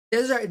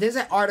There's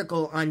an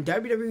article on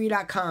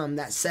WWE.com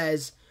that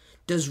says,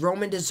 "Does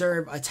Roman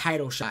deserve a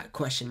title shot?" ?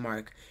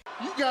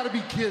 You gotta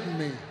be kidding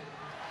me.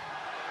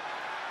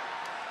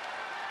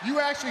 You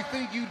actually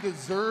think you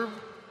deserve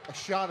a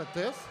shot at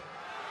this?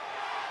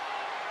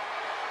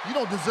 You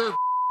don't deserve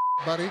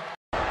buddy.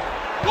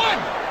 1,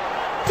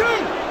 2,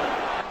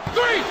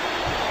 3.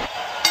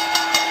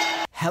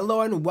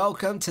 Hello and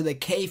welcome to the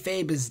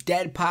Kayfabe Is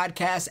Dead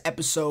Podcast,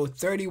 episode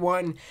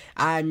 31.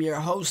 I'm your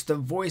host, the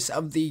voice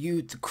of the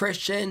youth,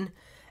 Christian,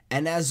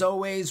 and as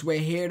always, we're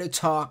here to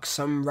talk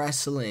some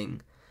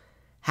wrestling.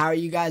 How are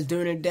you guys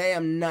doing today?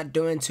 I'm not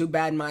doing too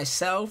bad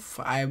myself.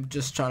 I'm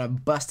just trying to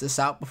bust this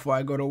out before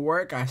I go to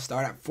work. I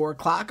start at 4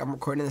 o'clock. I'm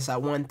recording this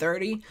at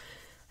 1:30,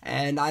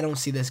 and I don't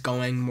see this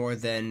going more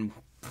than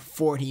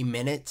 40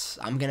 minutes.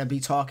 I'm going to be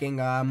talking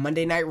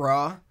Monday Night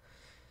Raw.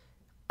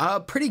 A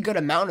pretty good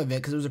amount of it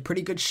because it was a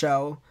pretty good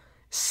show.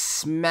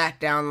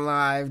 SmackDown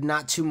Live,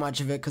 not too much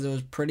of it because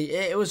it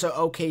was an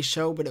okay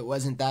show, but it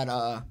wasn't that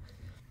I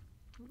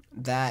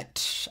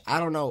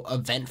don't know,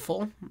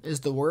 eventful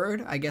is the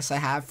word I guess I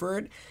have for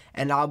it.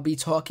 And I'll be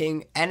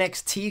talking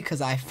NXT because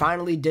I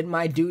finally did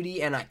my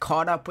duty and I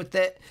caught up with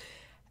it.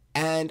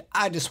 And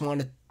I just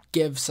want to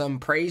give some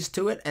praise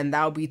to it, and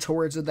that'll be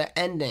towards the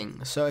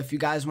ending. So if you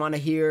guys want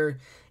to hear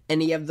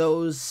any of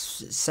those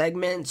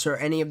segments or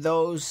any of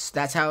those,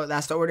 that's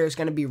the order. It's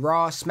going to be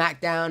Raw,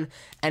 SmackDown,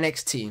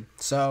 NXT.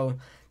 So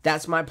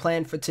that's my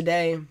plan for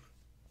today.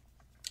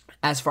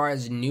 As far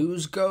as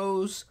news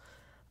goes,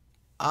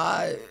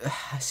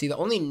 the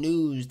only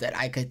news that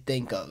I could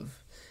think of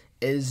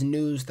is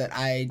news that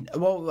a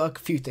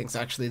few things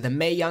actually. The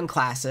Mae Young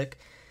Classic,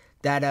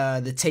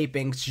 that the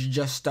tapings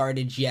just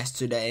started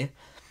yesterday.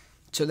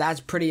 So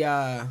that's pretty,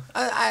 I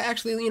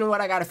actually, you know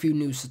what, I got a few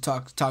news to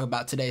talk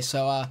about today.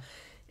 So,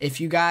 if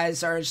you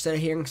guys are interested in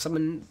hearing some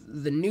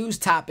of the news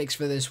topics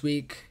for this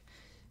week,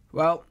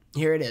 well,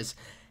 here it is.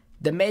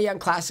 The Mae Young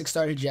Classic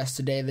started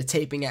yesterday, the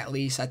taping at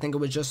least. I think it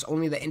was just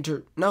only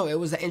it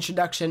was the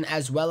introduction,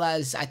 as well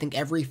as I think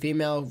every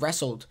female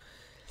wrestled.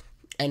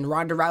 And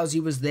Ronda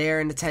Rousey was there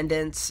in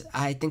attendance.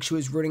 I think she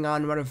was rooting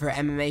on one of her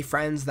MMA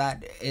friends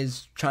that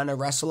is trying to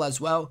wrestle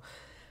as well.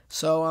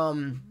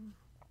 So,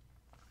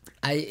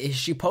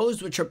 she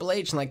posed with Triple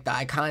H in like the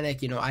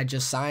iconic, I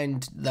just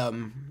signed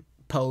them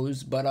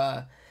pose,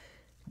 but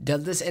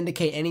does this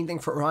indicate anything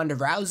for Ronda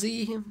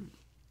Rousey?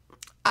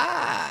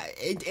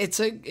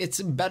 It's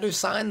a better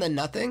sign than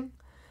nothing.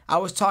 I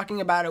was talking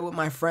about it with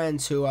my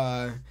friends who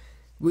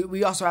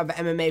we also have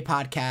an MMA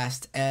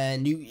podcast,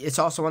 and it's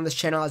also on this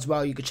channel as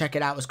well. You can check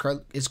it out.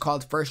 It's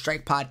called First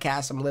Strike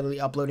Podcast. I'm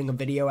literally uploading a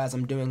video as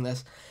I'm doing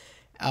this.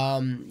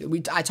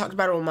 I talked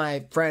about it with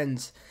my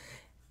friends,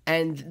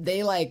 and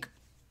they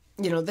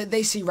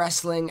they see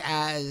wrestling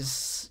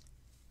as,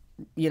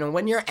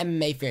 when you're an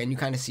MMA fan, you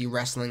kind of see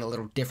wrestling a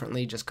little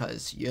differently just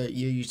because you're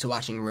used to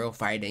watching real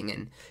fighting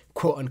and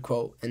quote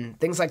unquote and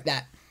things like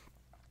that.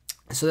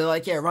 So they're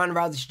like, yeah, Ronda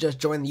Rousey should just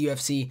join the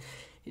UFC,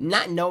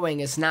 not knowing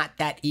it's not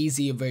that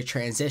easy of a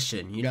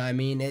transition. You know what I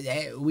mean?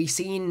 We've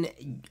seen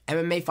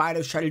MMA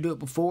fighters try to do it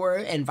before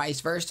and vice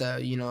versa.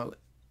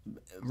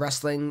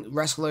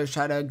 Wrestlers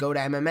try to go to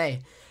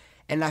MMA.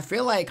 And I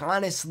feel like,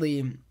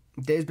 honestly,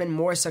 there's been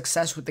more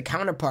success with the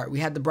counterpart.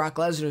 We had the Brock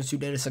Lesnar's who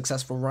did a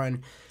successful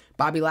run.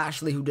 Bobby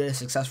Lashley, who did a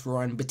successful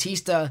run.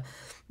 Batista,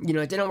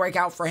 it didn't work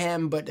out for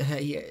him, but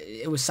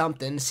it was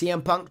something.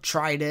 CM Punk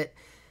tried it.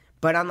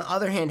 But on the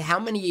other hand, how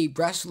many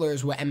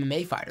wrestlers were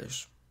MMA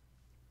fighters?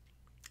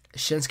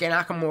 Shinsuke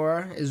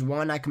Nakamura is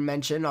one I can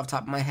mention off the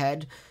top of my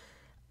head.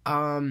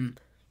 Baron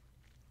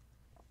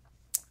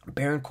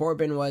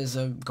Corbin was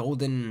a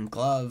Golden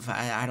Glove.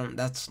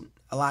 That's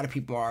a lot of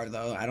people are,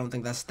 though. I don't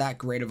think that's that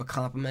great of a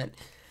compliment.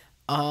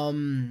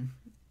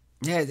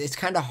 Yeah, it's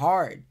kind of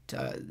hard.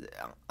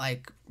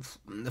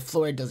 The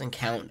Floyd doesn't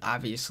count,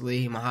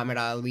 obviously. Muhammad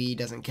Ali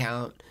doesn't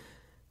count.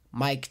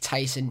 Mike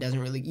Tyson doesn't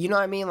really, you know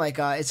what I mean?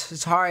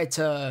 It's hard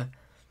to,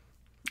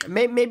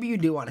 maybe you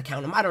do want to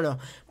count him, I don't know.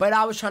 But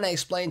I was trying to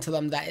explain to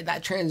them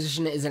that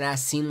transition isn't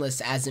as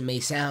seamless as it may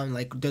sound.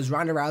 Does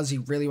Ronda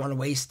Rousey really want to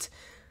waste,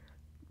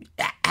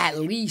 at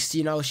least,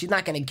 she's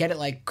not going to get it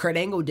like Kurt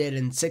Angle did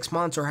in 6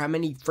 months, or how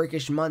many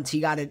freakish months he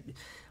got it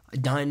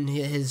done,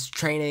 his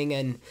training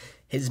and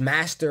his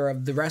master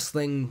of the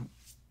wrestling,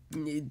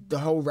 the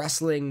whole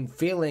wrestling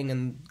feeling,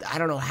 and I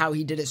don't know how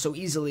he did it so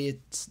easily.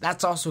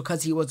 That's also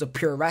because he was a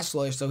pure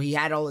wrestler, so he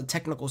had all the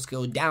technical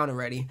skill down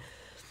already.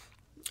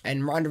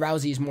 And Ronda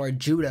Rousey is more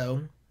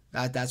judo.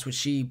 That's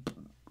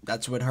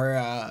what her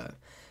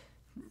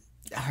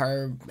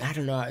I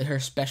don't know, her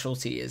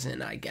specialty is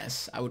in, I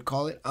guess I would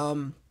call it.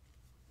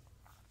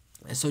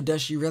 So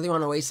does she really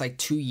want to waste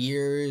 2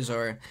 years,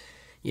 or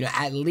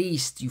at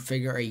least you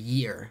figure a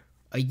year?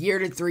 A year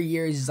to 3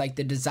 years is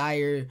the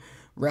desired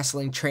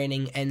wrestling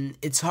training, and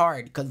it's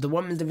hard because the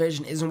women's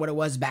division isn't what it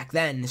was back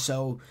then.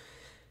 So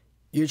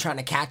you're trying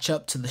to catch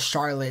up to the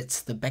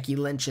Charlottes, the Becky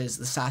Lynches,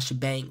 the Sasha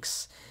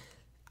Banks,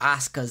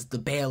 Asukas, the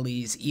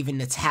Baileys, even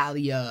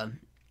Natalya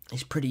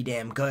is pretty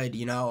damn good,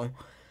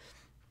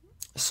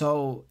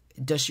 So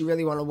does she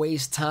really want to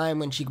waste time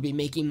when she could be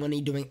making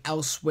money doing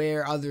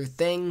elsewhere, other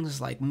things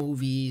like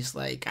movies?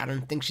 Like, I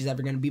don't think she's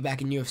ever going to be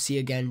back in UFC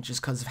again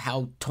just because of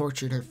how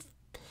tortured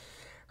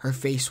her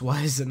face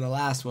was in the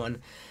last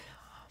one.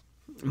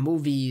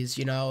 Movies,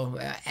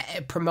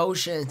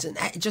 promotions, and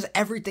just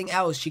everything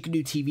else. She could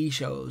do TV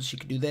shows. She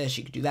could do this.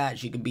 She could do that.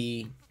 She could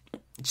be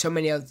so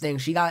many other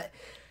things. She got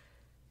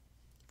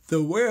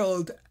the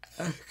world,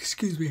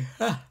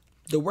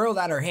 the world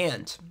at her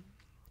hands.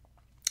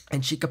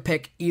 And she could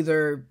pick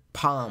either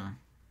palm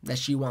that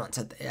she wants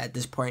at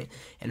this point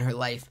in her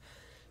life.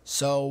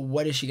 So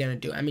what is she going to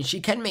do? I mean,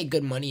 she can make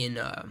good money in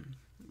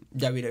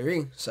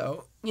WWE.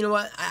 So, you know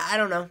what? I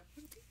don't know.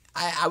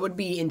 I would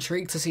be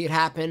intrigued to see it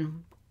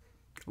happen.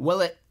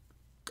 Will it?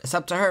 It's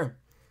up to her.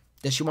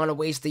 Does she want to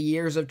waste the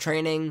years of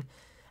training?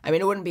 I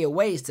mean, it wouldn't be a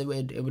waste. It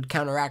would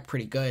counteract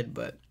pretty good.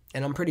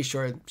 And I'm pretty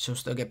sure she'll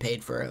still get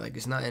paid for it. Like,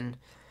 it's nothing.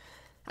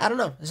 I don't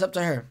know. It's up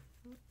to her.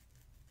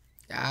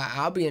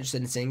 I'll be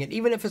interested in seeing it.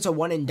 Even if it's a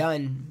one and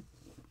done,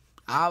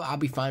 I'll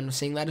be fine with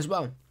seeing that as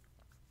well.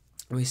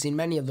 We've seen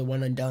many of the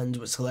one and dones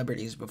with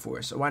celebrities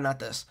before, so why not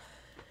this?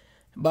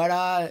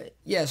 But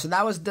yeah, so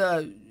that was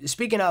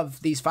speaking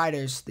of these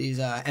fighters, these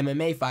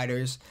MMA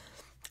fighters,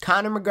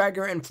 Conor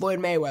McGregor and Floyd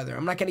Mayweather.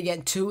 I'm not going to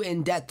get too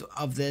in depth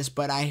of this,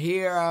 but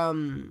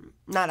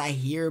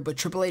but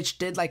Triple H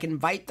did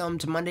invite them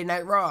to Monday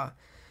Night Raw,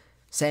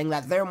 saying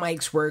that their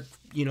mics were,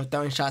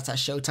 throwing shots at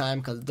Showtime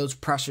because those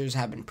pressures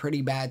have been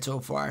pretty bad so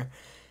far.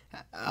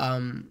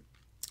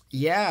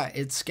 Yeah,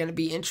 it's going to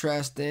be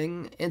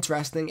interesting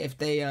if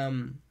they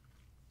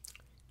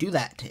do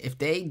that. If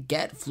they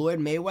get Floyd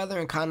Mayweather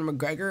and Conor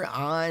McGregor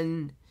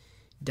on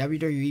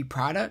WWE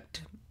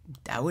product,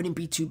 that wouldn't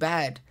be too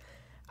bad.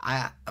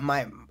 I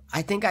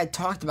think I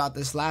talked about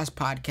this last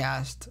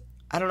podcast.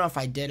 I don't know if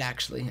I did,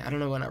 actually. I don't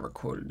know when I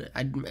recorded it.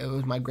 It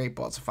was my Great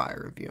Balls of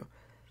Fire review.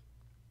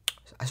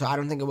 So I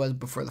don't think it was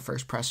before the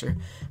first presser.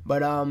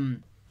 But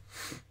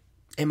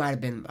it might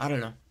have been. I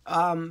don't know.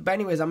 But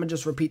anyways, I'm going to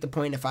just repeat the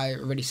point if I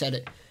already said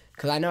it.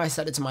 Because I know I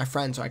said it to my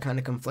friend, so I kind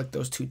of conflict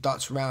those two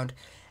thoughts around.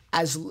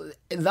 As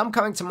them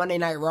coming to Monday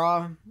Night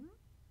Raw,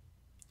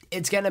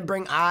 it's going to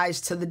bring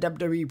eyes to the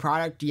WWE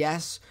product,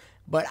 yes.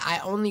 But I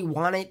only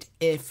want it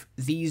if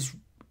these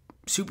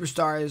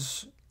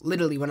superstars,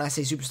 literally when I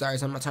say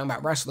superstars, I'm not talking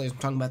about wrestlers, I'm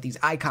talking about these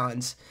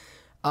icons,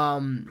 the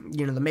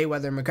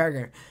Mayweather and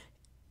McGregor,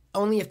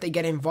 only if they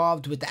get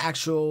involved with the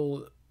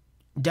actual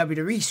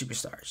WWE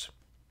superstars.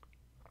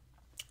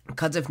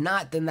 Because if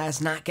not, then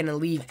that's not going to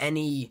leave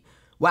any,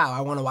 wow,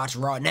 I want to watch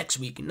Raw next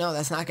week. No,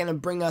 that's not going to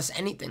bring us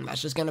anything.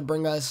 That's just going to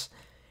bring us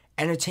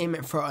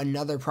entertainment for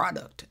another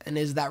product. And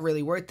is that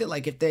really worth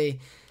it?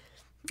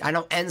 I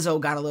know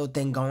Enzo got a little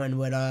thing going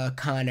with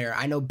Conor.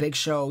 I know Big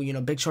Show,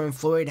 Big Show and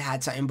Floyd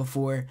had something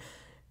before.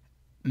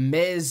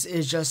 Miz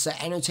is just an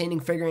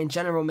entertaining figure in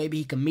general. Maybe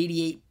he can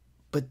mediate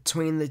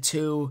between the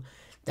two.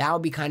 That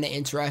would be kind of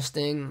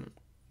interesting.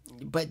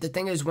 But the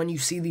thing is, when you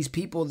see these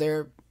people,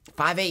 they're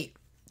 5'8".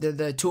 They're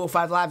the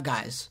 205 Live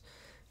guys.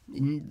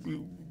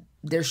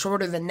 They're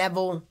shorter than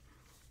Neville.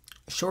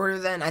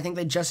 I think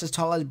they're just as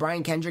tall as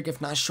Brian Kendrick, if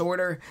not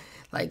shorter.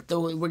 We're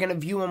going to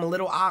view them a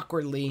little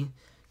awkwardly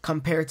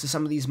compared to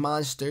some of these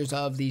monsters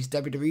of these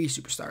WWE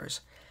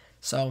superstars.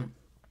 So,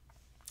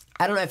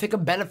 I don't know. If it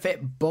could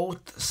benefit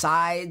both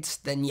sides,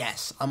 then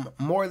yes. I'm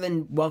more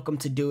than welcome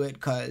to do it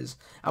because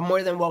I'm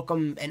more than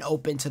welcome and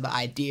open to the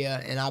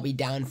idea, and I'll be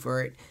down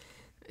for it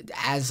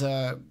as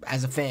a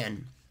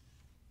fan.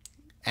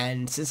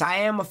 And since I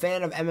am a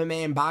fan of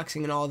MMA and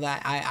boxing and all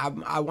that,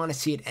 I want to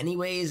see it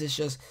anyways. It's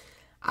just,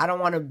 I don't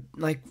want to,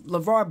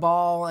 LeVar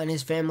Ball and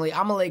his family.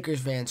 I'm a Lakers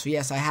fan, so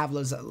yes, I have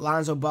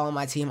Lonzo Ball on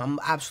my team. I'm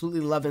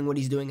absolutely loving what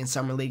he's doing in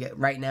Summer League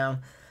right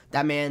now.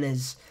 That man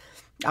is,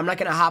 I'm not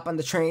going to hop on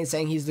the train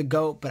saying he's the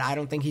GOAT, but I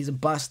don't think he's a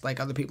bust like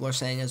other people are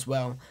saying as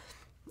well.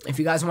 If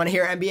you guys want to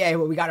hear NBA,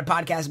 well, we got a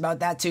podcast about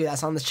that too.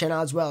 That's on this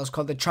channel as well. It's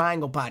called the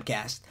Triangle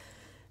Podcast.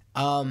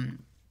 LeVar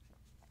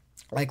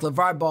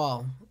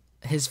Ball,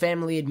 his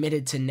family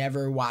admitted to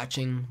never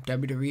watching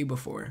WWE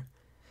before.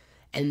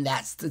 And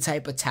that's the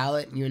type of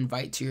talent you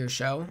invite to your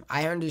show.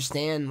 I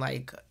understand,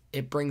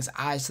 it brings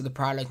eyes to the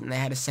product, and they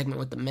had a segment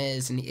with The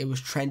Miz, and it was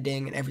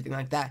trending and everything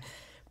like that.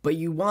 But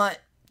you want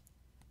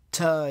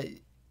to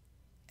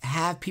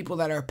have people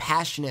that are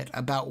passionate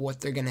about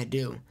what they're going to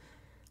do.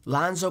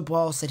 Lonzo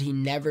Ball said he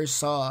never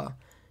saw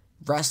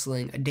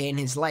wrestling a day in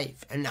his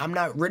life. And I'm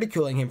not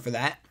ridiculing him for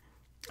that.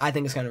 I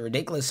think it's kind of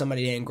ridiculous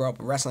somebody didn't grow up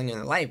with wrestling in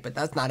their life, but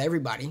that's not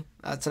everybody.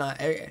 That's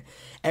not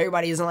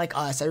everybody isn't like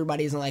us.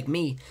 Everybody isn't like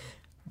me.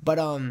 But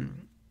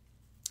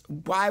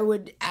why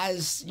would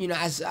as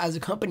a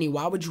company,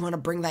 why would you want to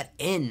bring that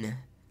in?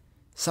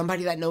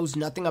 Somebody that knows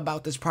nothing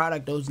about this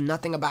product, knows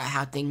nothing about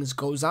how things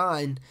goes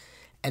on,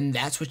 and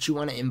that's what you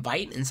want to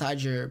invite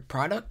inside your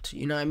product?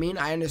 You know what I mean?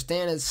 I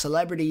understand it's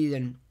celebrities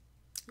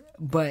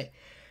but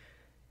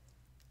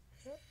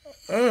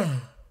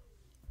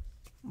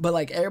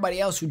everybody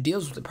else who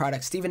deals with the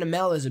product, Stephen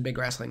Amell is a big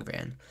wrestling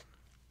fan.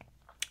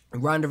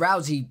 Ronda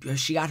Rousey,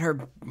 she got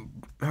her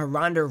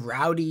Ronda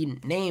Rowdy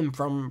name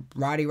from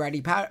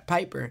Roddy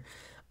Piper.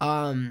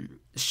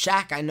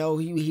 Shaq, I know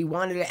he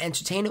wanted to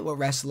entertain it with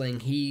wrestling.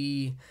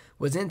 He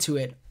was into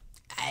it.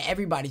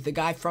 Everybody, the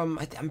guy from,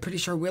 I'm pretty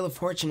sure Wheel of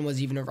Fortune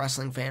was even a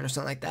wrestling fan or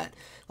something like that.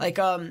 Like,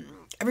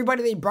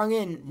 everybody they brung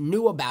in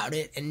knew about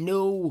it and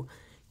knew,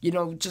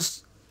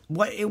 just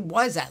what it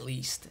was at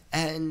least.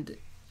 And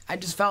I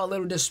just felt a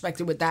little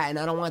disrespected with that, and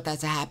I don't want that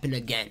to happen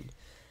again.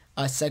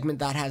 A segment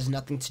that has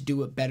nothing to do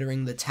with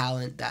bettering the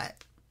talent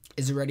that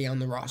is already on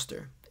the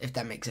roster, if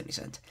that makes any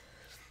sense.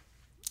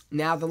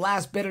 Now, the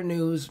last bit of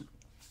news,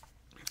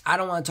 I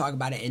don't want to talk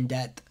about it in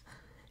depth.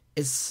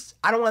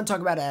 I don't want to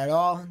talk about it at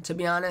all, to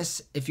be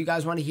honest. If you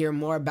guys want to hear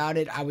more about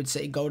it, I would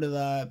say go to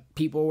the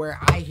people where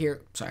I hear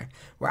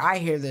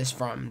this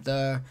from,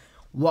 the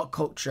What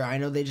Culture. I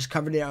know they just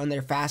covered it on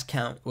their Fast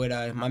Count with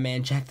my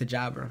man Jack the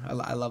Jobber.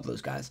 I love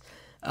those guys.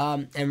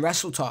 And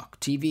Wrestle Talk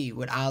TV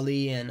with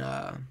Ali and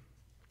I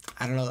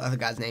don't know the other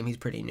guy's name. He's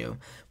pretty new.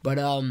 But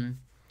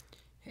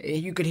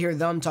you could hear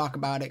them talk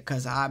about it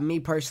because me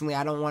personally,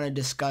 I don't want to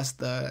discuss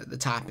the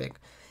topic.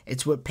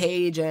 It's with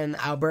Paige and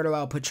Alberto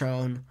El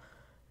Patron.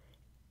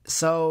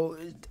 So,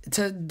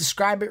 to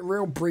describe it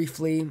real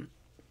briefly,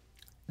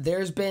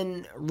 there's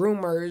been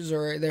rumors,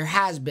 or there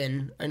has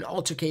been an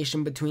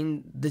altercation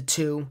between the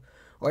two,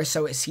 or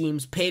so it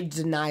seems. Paige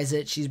denies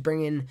it.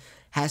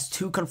 Has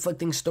two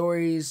conflicting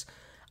stories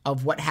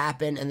of what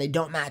happened, and they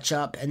don't match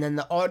up. And then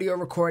the audio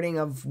recording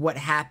of what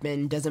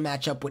happened doesn't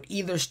match up with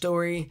either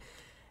story.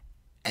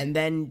 And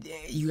then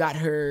you got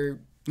her,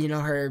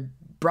 her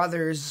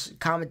brothers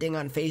commenting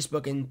on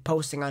Facebook and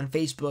posting on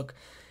Facebook,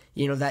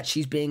 that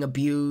she's being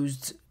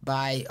abused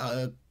by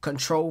a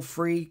control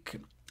freak,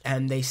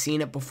 and they've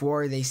seen it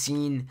before. They've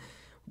seen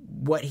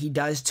what he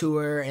does to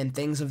her and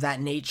things of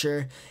that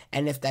nature.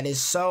 And if that is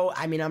so,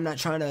 I'm not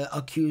trying to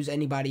accuse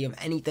anybody of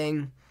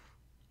anything.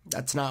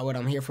 That's not what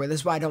I'm here for. This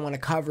is why I don't want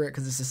to cover it,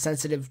 because it's a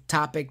sensitive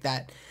topic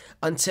that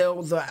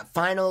until the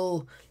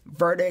final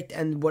verdict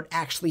and what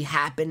actually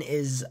happened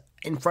is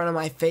in front of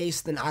my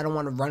face, then I don't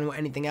want to run with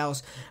anything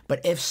else.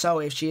 But if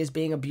she is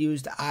being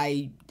abused,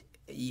 I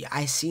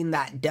seen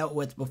that dealt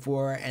with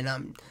before,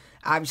 and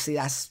obviously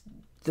that's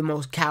the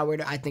most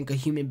coward I think a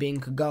human being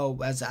could go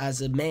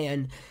as a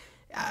man,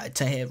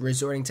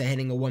 resorting to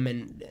hitting a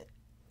woman.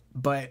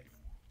 But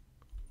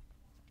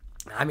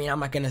I'm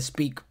not gonna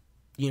speak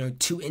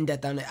too in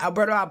depth on it.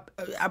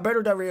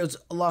 Alberto Del Rio's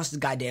lost his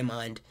goddamn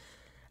mind.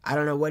 I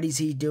don't know what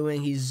he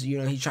doing. He's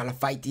trying to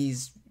fight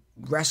these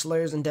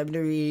wrestlers in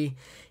WWE.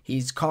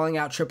 He's calling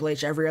out Triple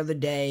H every other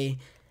day.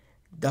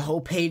 The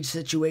whole Paige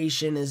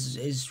situation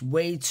is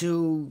way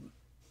too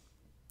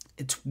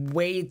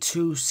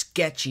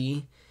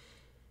sketchy.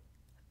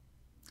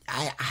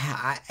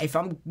 If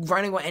I'm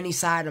running with any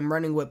side, I'm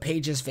running with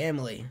Paige's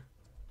family,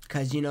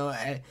 because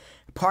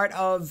part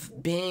of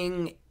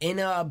being in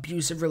an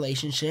abusive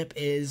relationship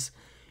is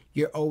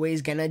you're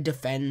always gonna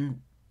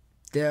defend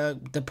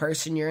the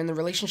person you're in the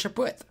relationship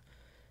with,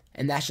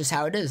 and that's just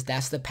how it is.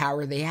 That's the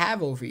power they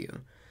have over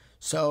you.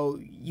 So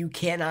you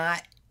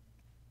cannot.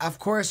 Of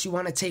course, you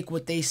want to take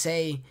what they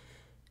say.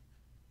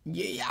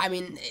 You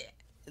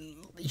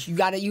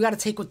gotta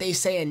take what they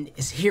say and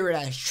hear it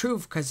as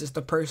truth, because it's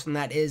the person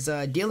that is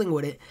dealing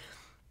with it.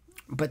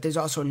 But there's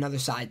also another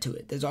side to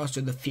it. There's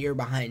also the fear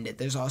behind it.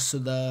 There's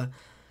also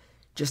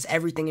just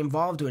everything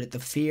involved with it, the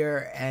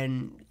fear,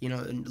 and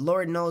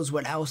Lord knows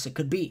what else it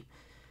could be.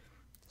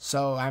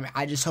 So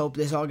I just hope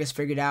this all gets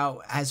figured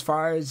out. As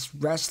far as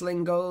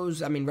wrestling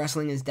goes,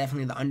 wrestling is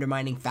definitely the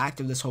undermining fact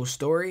of this whole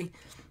story.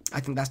 I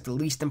think that's the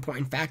least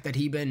important fact, that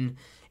he been,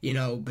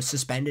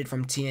 suspended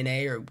from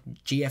TNA or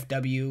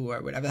GFW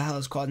or whatever the hell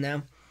it's called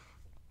now.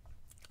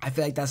 I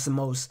feel like that's the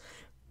most,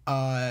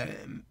 the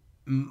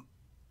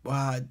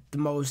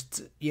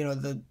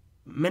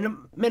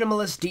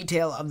minimalist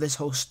detail of this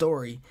whole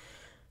story.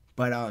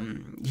 But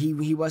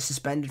he was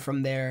suspended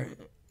from there.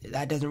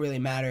 That doesn't really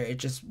matter. It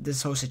just,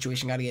 this whole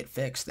situation got to get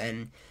fixed,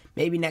 and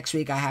maybe next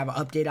week I have an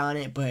update on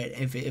it. But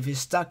if it's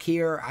stuck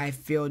here, I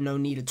feel no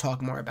need to talk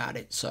more about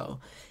it. So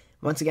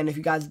once again, if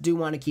you guys do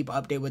want to keep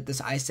up with this,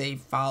 I say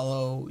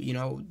follow,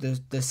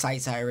 the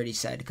sites I already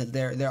said, because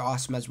they're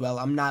awesome as well.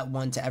 I'm not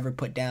one to ever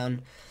put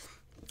down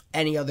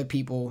any other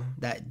people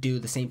that do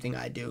the same thing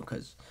I do,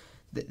 because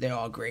they're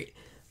all great.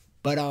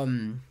 But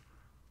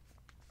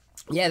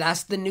yeah,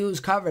 that's the news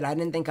covered. I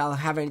didn't think I'll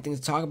have anything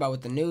to talk about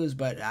with the news,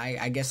 but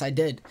I guess I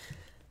did.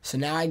 So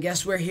now I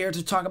guess we're here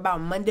to talk about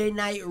Monday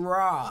Night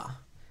Raw.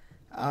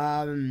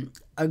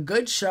 A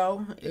good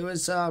show. It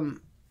was, I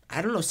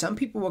don't know, some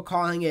people were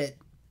calling it,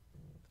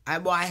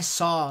 I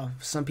saw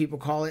some people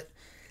call it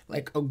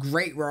like a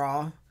great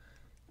Raw,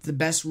 the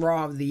best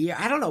Raw of the year.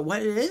 I don't know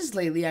what it is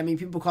lately.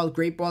 People call it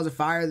Great Balls of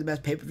Fire the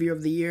best pay-per-view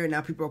of the year, and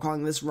now people are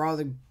calling this Raw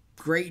the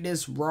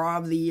greatest Raw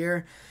of the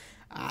year.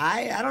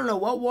 I don't know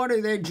what water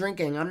they're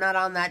drinking. I'm not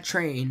on that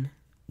train.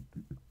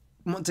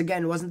 Once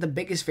again, wasn't the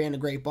biggest fan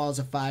of Great Balls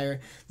of Fire.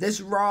 This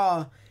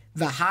Raw,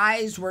 the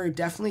highs were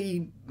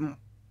definitely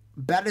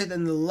better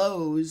than the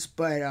lows,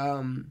 but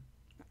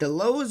the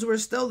lows were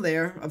still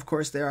there. Of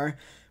course they are.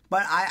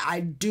 But I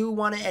do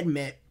want to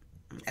admit,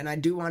 and I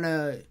do want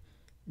to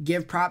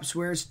give props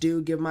where it's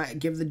due, give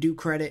the due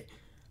credit.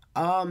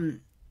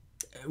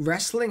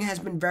 Wrestling has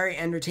been very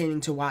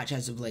entertaining to watch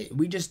as of late.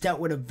 We just dealt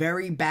with a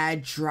very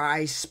bad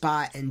dry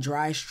spot and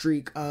dry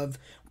streak of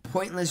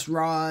pointless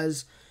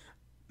Raws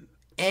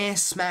and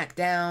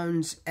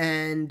SmackDowns,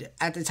 and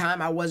at the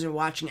time I wasn't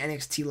watching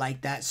NXT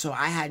like that, so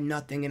I had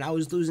nothing, and I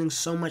was losing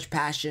so much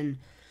passion,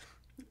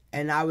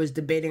 and I was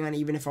debating on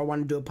even if I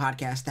wanted to do a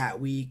podcast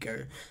that week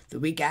or the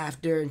week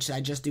after, and should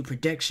I just do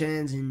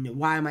predictions, and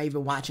why am I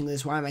even watching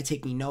this, why am I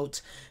taking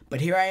notes?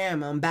 But here I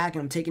am, I'm back,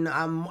 and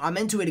I'm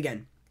into it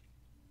again.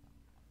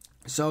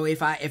 So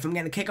if I'm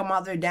gonna kick them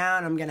while they're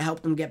down, I'm gonna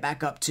help them get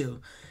back up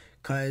too,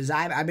 cause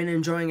I've been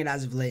enjoying it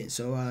as of late.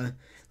 So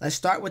let's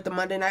start with the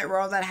Monday Night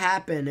Raw that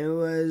happened. It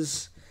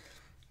was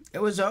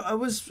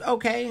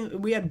okay.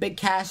 We had Big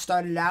Cass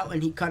started out,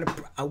 and he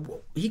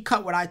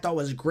cut what I thought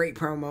was a great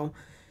promo.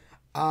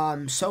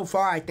 So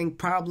far I think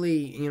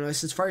probably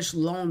it's his first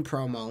lone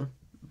promo,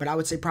 but I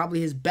would say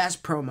probably his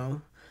best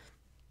promo,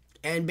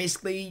 and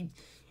basically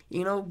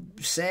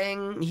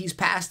saying he's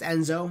past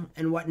Enzo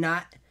and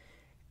whatnot.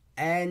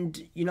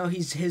 And,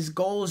 his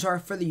goals are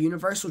for the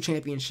Universal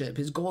Championship.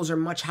 His goals are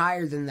much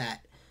higher than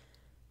that.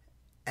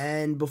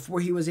 And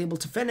before he was able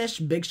to finish,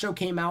 Big Show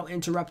came out,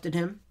 interrupted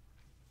him.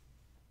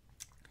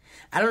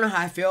 I don't know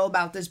how I feel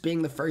about this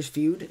being the first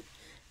feud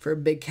for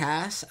Big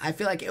Cass. I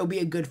feel like it'll be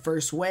a good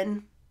first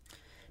win,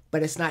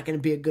 but it's not going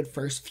to be a good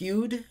first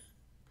feud,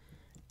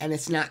 and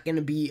it's not going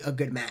to be a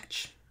good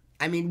match.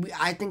 I mean,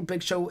 I think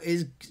Big Show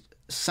is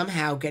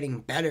somehow getting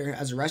better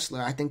as a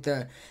wrestler.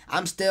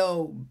 I'm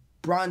still...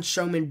 Braun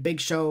Strowman, Big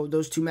Show,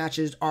 those two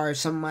matches are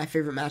some of my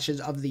favorite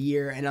matches of the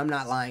year, and I'm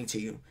not lying to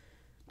you.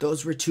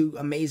 Those were two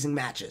amazing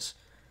matches.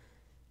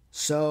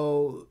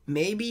 So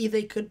maybe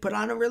they could put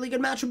on a really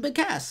good match with Big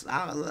Cass.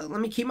 Let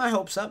me keep my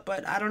hopes up,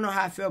 but I don't know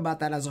how I feel about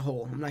that as a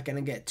whole. I'm not going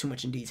to get too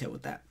much in detail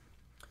with that.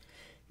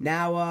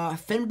 Now,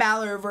 Finn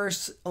Balor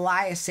versus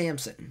Elias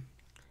Samson.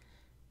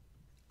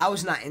 I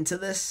was not into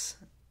this.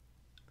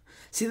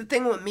 See, the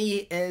thing with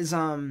me is...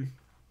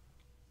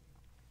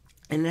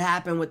 And it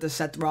happened with the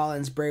Seth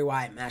Rollins-Bray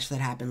Wyatt match that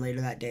happened later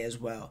that day as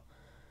well.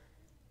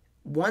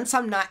 Once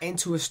I'm not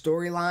into a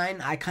storyline,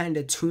 I kind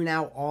of tune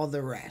out all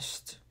the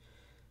rest.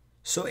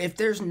 So if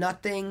there's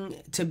nothing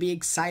to be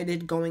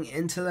excited going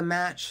into the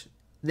match,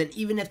 then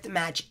even if the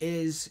match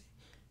is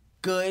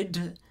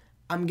good,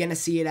 I'm going to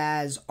see it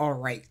as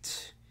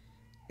alright.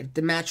 If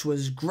the match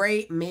was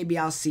great, maybe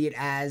I'll see it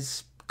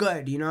as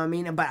good, you know what I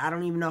mean? But I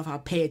don't even know if I'll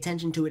pay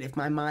attention to it, if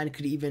my mind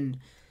could even...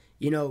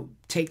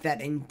 take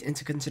that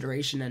into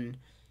consideration and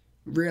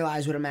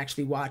realize what I'm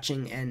actually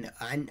watching and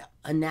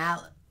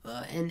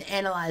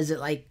analyze it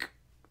like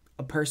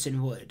a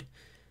person would.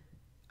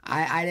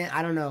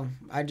 I don't know.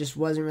 I just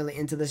wasn't really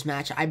into this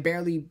match. I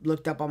barely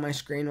looked up on my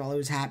screen while it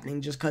was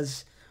happening just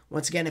because,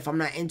 once again, if I'm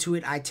not into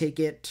it, I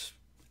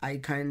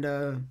kind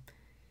of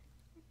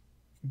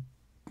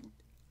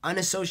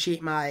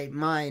unassociate my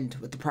mind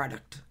with the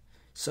product.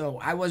 So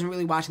I wasn't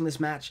really watching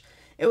this match.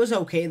 It was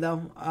okay,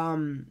 though.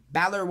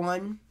 Balor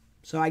won.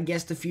 So I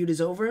guess the feud is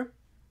over.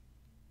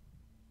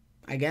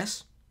 I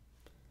guess.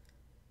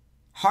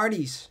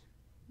 Hardys.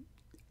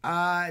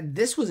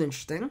 This was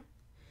interesting.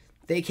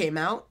 They came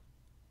out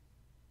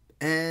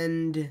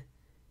and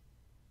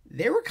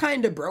they were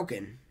kind of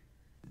broken.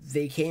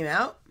 They came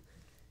out.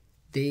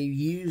 They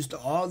used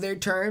all their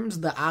terms,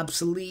 the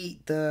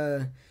obsolete,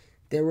 there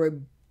were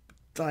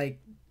like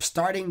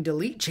starting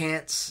delete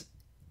chants.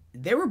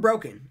 They were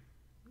broken.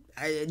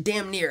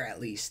 Damn near, at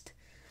least.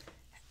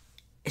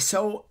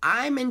 So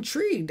I'm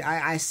intrigued.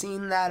 I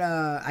seen that,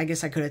 I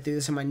guess I could have threw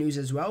this in my news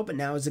as well, but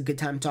now is a good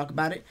time to talk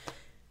about it.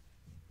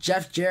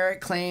 Jeff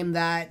Jarrett claimed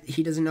that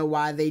he doesn't know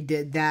why they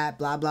did that,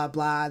 blah, blah,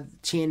 blah.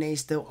 TNA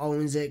still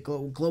owns it,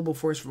 Global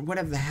Force,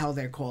 whatever the hell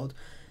they're called.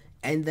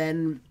 And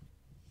then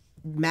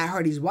Matt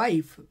Hardy's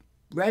wife,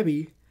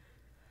 Rebby,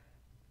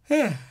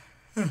 I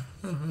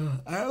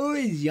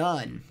always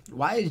yawn.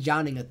 Why is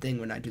yawning a thing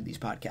when I do these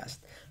podcasts?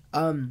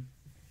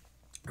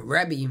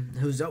 Rebby,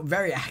 who's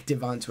very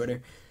active on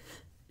Twitter,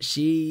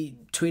 she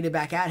tweeted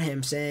back at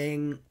him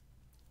saying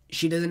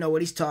she doesn't know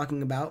what he's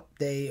talking about.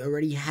 They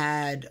already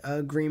had an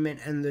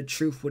agreement and the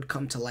truth would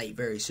come to light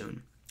very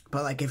soon.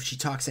 But like if she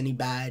talks any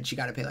bad, she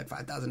got to pay like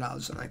 $5,000 or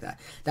something like that.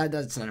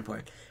 That's not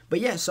important. But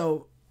yeah,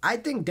 so I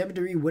think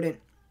WWE wouldn't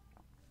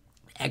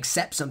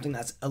accept something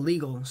that's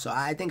illegal. So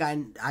I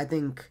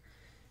think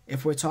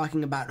if we're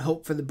talking about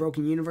hope for the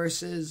broken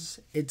universes,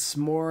 it's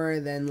more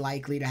than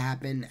likely to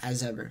happen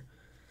as ever.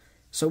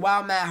 So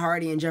while Matt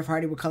Hardy and Jeff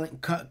Hardy were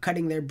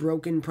cutting their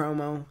broken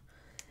promo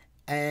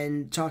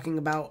and talking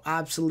about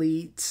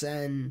obsoletes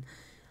and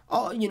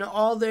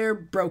all their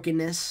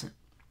brokenness,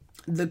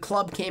 the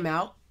club came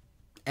out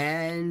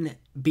and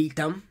beat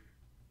them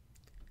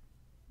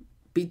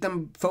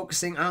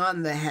focusing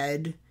on the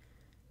head,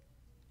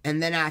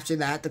 and then after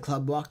that the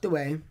club walked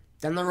away.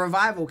 Then the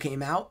Revival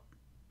came out,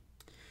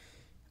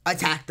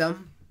 attacked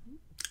them,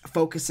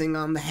 focusing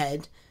on the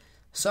head.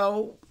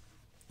 So,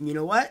 you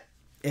know what?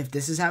 If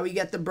this is how we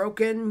get the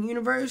broken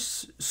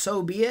universe,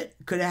 so be it.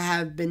 Could it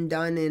have been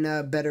done in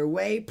a better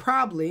way?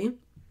 Probably.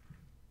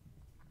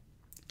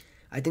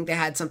 I think they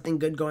had something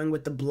good going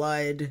with the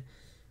blood.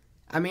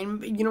 I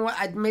mean, you know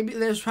what? Maybe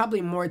there's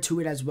probably more to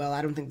it as well.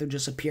 I don't think they'll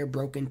just appear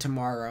broken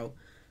tomorrow.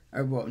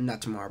 Or, well,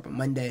 not tomorrow, but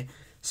Monday.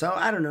 So,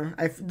 I don't know.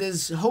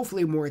 There's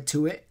hopefully more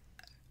to it.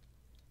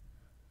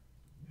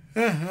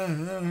 What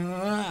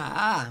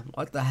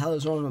the hell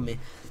is wrong with me?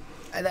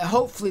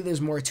 Hopefully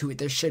there's more to it.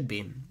 There should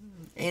be.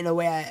 In a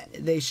way,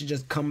 they should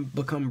just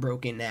become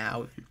broken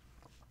now.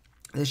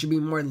 There should be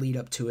more lead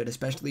up to it,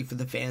 especially for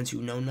the fans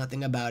who know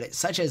nothing about it,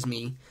 such as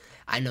me.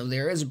 I know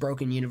there is a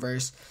broken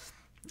universe.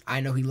 I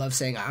know he loves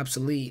saying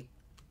obsolete.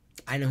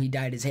 I know he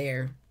dyed his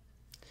hair.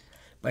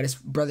 But it's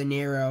Brother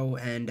Nero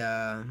and,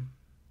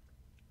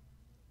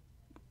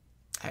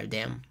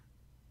 damn.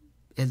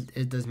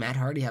 Does Matt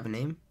Hardy have a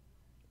name?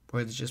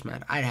 Or is it just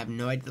Matt? I have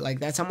no idea. Like,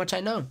 that's how much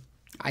I know.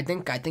 I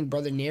think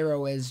Brother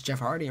Nero is Jeff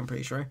Hardy, I'm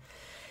pretty sure.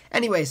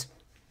 Anyways.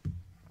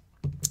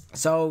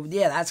 So,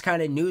 yeah, that's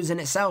kind of news in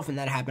itself, and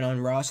that happened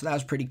on Raw, so that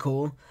was pretty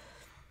cool.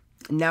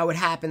 Now, what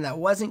happened that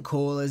wasn't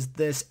cool is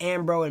this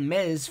Ambrose and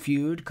Miz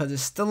feud, because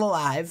it's still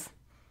alive.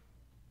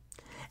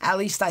 At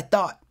least I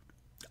thought.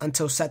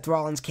 Until Seth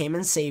Rollins came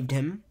and saved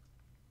him.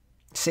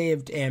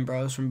 Saved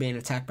Ambrose from being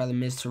attacked by the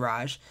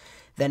Miztourage.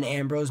 Then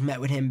Ambrose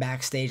met with him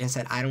backstage and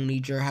said, I don't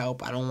need your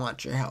help. I don't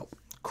want your help.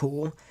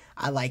 Cool.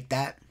 I like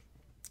that.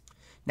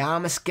 Now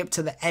I'm going to skip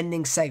to the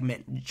ending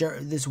segment.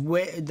 This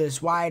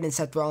Wyatt and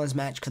Seth Rollins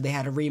match, because they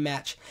had a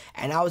rematch.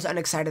 And I was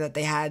unexcited that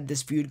they had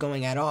this feud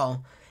going at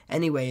all.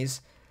 Anyways.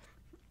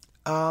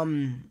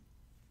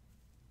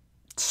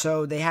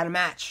 So they had a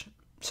match.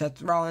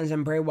 Seth Rollins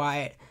and Bray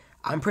Wyatt.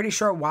 I'm pretty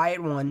sure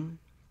Wyatt won.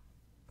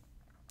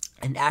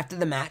 And after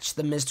the match,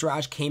 the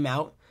Miztourage came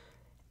out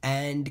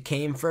and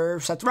came for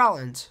Seth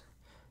Rollins.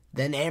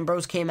 Then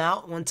Ambrose came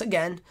out once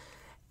again.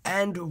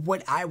 And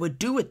what I would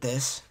do with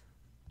this,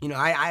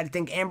 I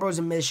think Ambrose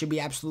and Miz should be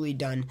absolutely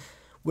done.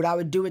 What I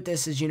would do with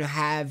this is,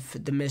 have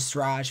the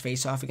Miztourage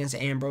face off against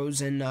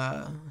Ambrose and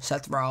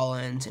Seth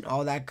Rollins and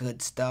all that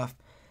good stuff.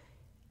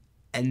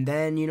 And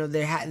then,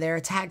 they're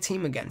a tag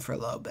team again for a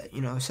little bit.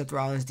 Seth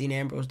Rollins, Dean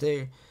Ambrose,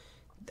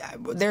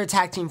 they're a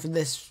tag team for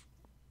this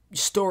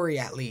story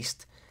at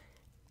least.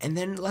 And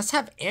then let's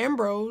have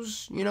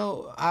Ambrose,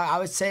 I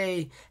would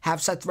say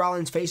have Seth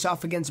Rollins face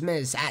off against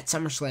Miz at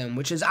SummerSlam,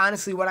 which is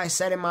honestly what I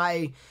said in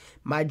my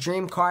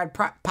Dream Card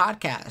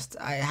podcast.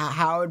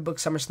 How I would book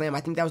SummerSlam. I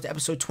think that was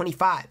episode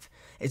 25.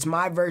 It's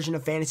my version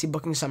of fantasy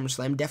booking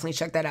SummerSlam. Definitely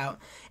check that out.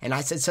 And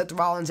I said Seth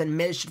Rollins and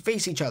Miz should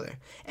face each other.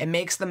 It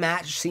makes the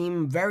match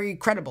seem very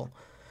credible.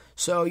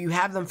 So you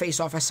have them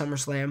face off at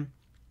SummerSlam.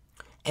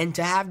 And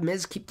to have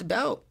Miz keep the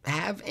belt,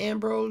 have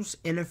Ambrose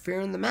interfere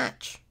in the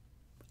match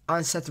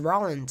on Seth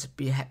Rollins'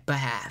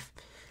 behalf.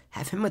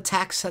 Have him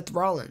attack Seth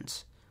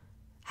Rollins.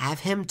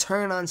 Have him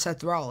turn on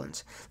Seth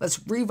Rollins.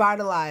 Let's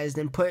revitalize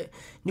and put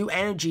new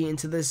energy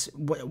into this,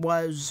 what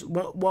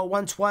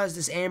once was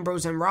this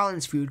Ambrose and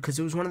Rollins feud, because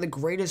it was one of the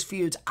greatest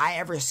feuds I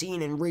ever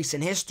seen in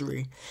recent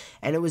history.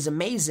 And it was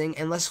amazing.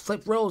 And let's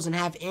flip roles and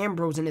have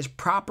Ambrose in his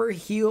proper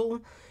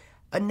heel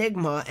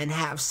enigma and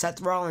have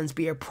Seth Rollins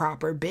be a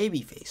proper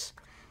babyface.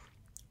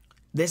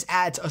 This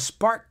adds a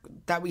spark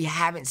that we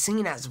haven't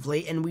seen as of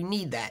late, and we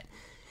need that.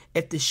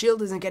 If the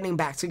Shield isn't getting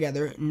back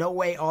together, no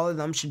way all of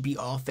them should be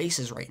all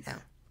faces right now.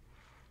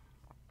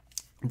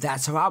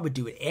 That's how I would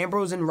do it.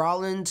 Ambrose and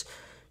Rollins,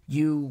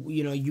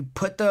 you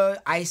put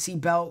the IC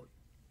belt,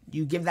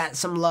 you give that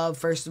some love,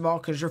 first of all,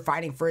 because you're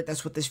fighting for it.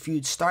 That's what this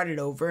feud started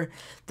over.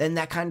 Then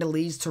that kind of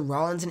leads to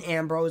Rollins and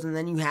Ambrose, and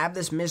then you have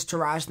this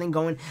Miztourage thing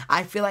going.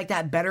 I feel like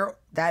that better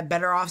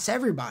offs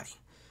everybody.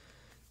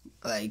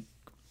 Like,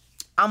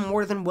 I'm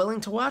more than willing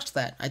to watch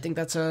that. I think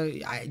that's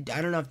I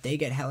don't know if they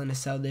get Hell in a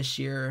Cell this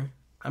year.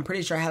 I'm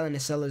pretty sure Hell in a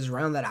Cell is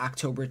around that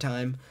October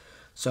time.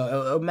 So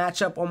it'll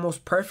match up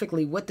almost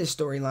perfectly with this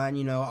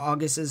storyline.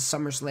 August is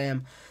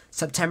SummerSlam.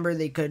 September,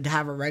 they could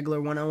have a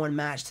regular one-on-one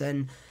match.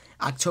 Then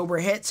October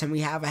hits, and we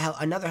have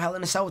another Hell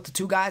in a Cell with the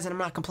two guys, and I'm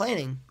not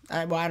complaining.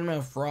 I don't know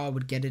if Raw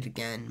would get it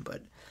again,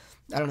 but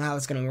I don't know how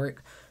it's going to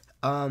work.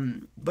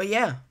 But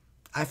yeah,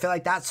 I feel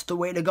like that's the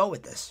way to go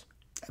with this.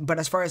 But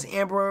as far as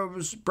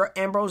Ambrose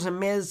and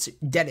Miz,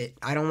 dead it.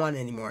 I don't want it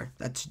anymore.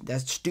 That's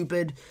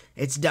stupid.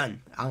 It's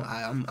done.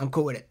 I'm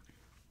cool with it.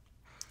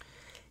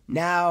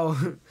 Now,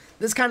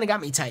 this kind of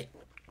got me tight.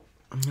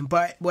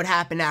 But what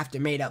happened after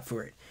made up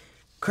for it.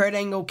 Kurt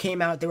Angle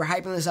came out. They were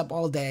hyping this up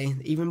all day,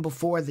 even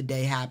before the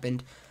day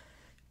happened.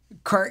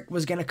 Kurt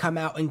was going to come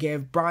out and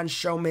give Braun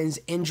Strowman's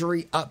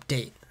injury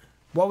update.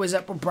 What was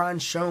up with Braun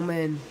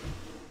Strowman?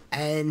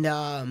 And,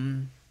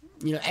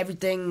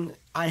 everything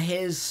on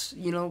his,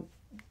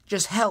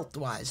 just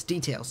health-wise,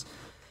 details.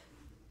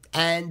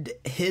 And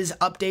his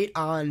update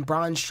on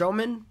Braun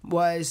Strowman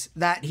was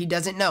that he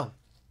doesn't know.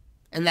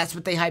 And that's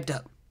what they hyped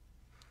up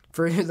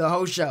for the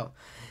whole show.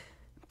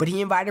 But he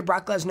invited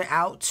Brock Lesnar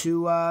out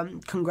to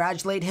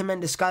congratulate him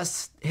and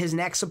discuss his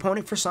next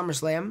opponent for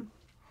SummerSlam.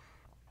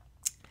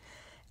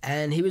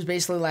 And he was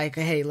basically like,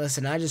 hey,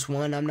 listen, I just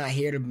won. I'm not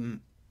here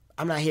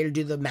to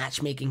do the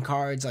matchmaking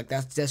cards. Like,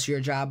 that's your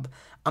job.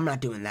 I'm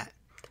not doing that.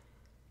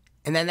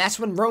 And then that's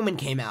when Roman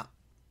came out.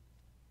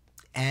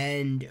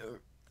 And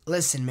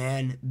listen,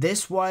 man,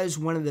 this was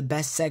one of the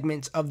best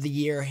segments of the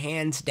year,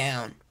 hands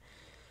down.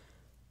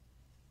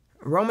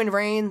 Roman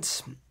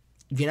Reigns,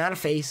 you're not a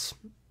face.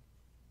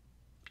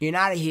 You're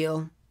not a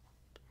heel.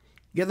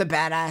 You're the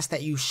badass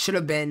that you should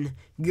have been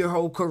your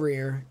whole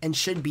career and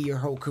should be your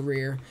whole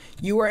career.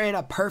 You are in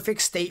a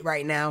perfect state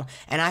right now,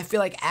 and I feel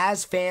like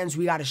as fans,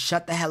 we got to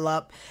shut the hell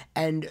up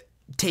and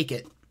take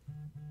it.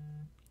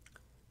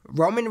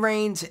 Roman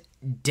Reigns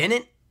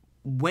didn't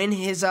win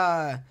his,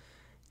 when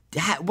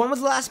was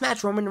the last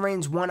match Roman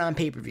Reigns won on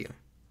pay-per-view?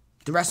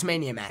 The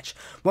WrestleMania match.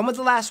 When was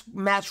the last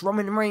match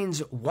Roman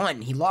Reigns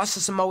won? He lost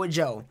to Samoa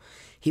Joe.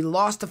 He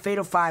lost the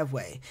Fatal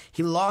 5-Way.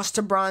 He lost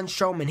to Braun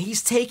Strowman.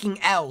 He's taking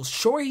L's.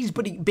 Sure, he's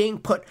being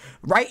put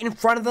right in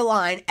front of the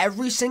line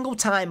every single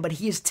time, but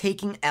he is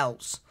taking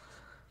L's.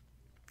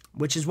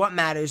 Which is what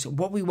matters,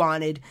 what we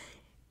wanted.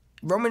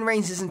 Roman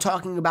Reigns isn't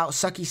talking about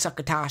sucky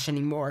succotash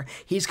anymore.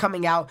 He's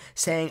coming out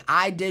saying,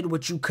 I did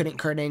what you couldn't,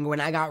 Kurt Angle, when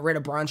I got rid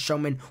of Braun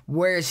Strowman.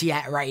 Where is he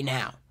at right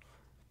now?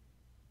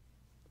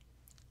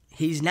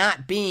 He's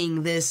not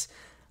being this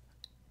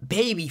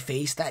baby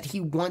face that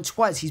he once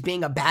was. He's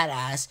being a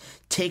badass,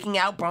 taking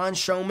out Braun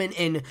Strowman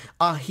in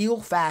a heel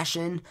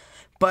fashion,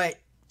 but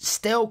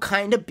still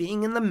kind of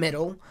being in the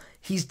middle.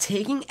 He's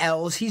taking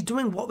L's. He's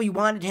doing what we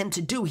wanted him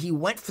to do. He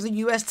went for the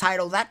U.S.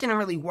 title. That didn't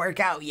really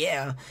work out,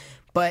 yeah.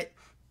 But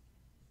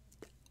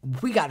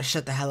we got to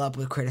shut the hell up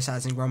with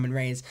criticizing Roman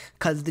Reigns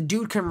because the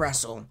dude can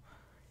wrestle.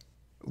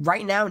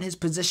 Right now in his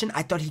position,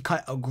 I thought he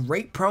cut a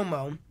great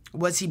promo.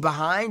 Was he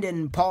behind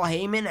in Paul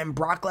Heyman and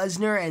Brock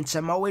Lesnar and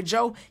Samoa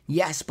Joe?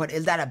 Yes, but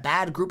is that a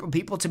bad group of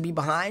people to be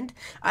behind?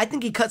 I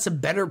think he cuts a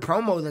better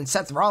promo than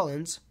Seth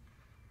Rollins.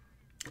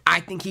 I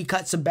think he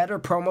cuts a better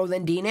promo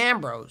than Dean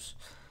Ambrose.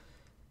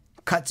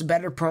 Cuts a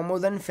better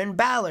promo than Finn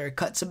Balor.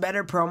 Cuts a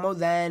better promo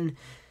than,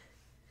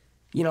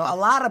 a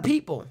lot of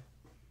people.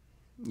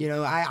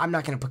 I'm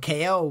not going to put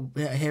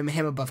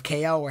him above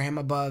KO or him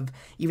above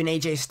even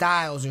AJ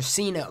Styles or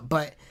Cena,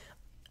 but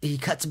he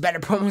cuts a better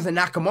promo than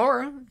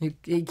Nakamura.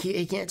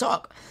 He can't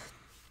talk.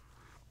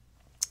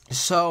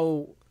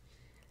 So,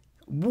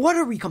 what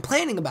are we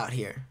complaining about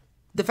here?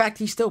 The fact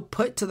he's still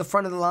put to the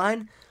front of the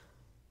line?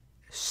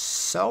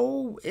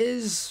 So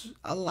is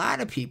a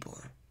lot of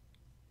people.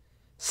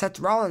 Seth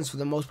Rollins, for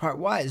the most part,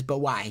 was. But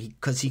why?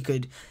 Because he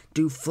could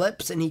do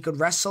flips and he could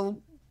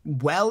wrestle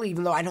well,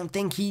 even though I don't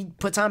think he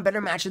puts on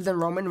better matches than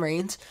Roman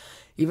Reigns.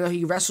 Even though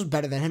he wrestles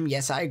better than him.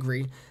 Yes, I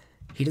agree.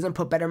 He doesn't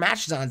put better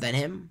matches on than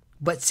him.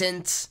 But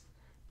since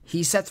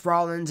he's Seth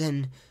Rollins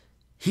and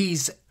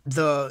he's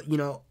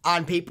the,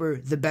 on paper,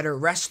 the better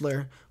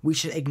wrestler, we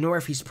should ignore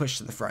if he's pushed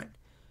to the front.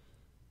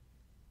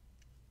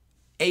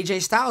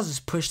 AJ Styles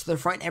is pushed to the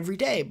front every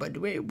day, but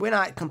we're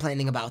not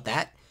complaining about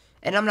that.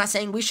 And I'm not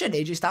saying we should.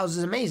 AJ Styles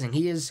is amazing.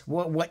 He is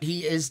what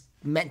he is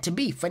meant to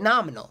be.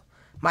 Phenomenal.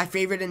 My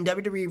favorite in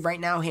WWE right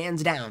now,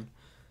 hands down.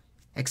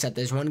 Except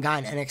there's one guy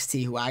in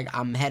NXT who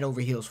I'm head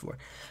over heels for.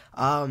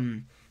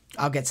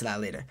 I'll get to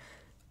that later.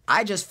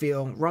 I just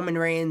feel, Roman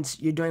Reigns,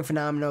 you're doing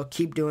phenomenal.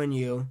 Keep doing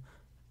you.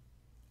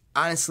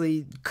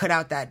 Honestly, cut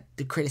out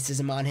the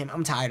criticism on him.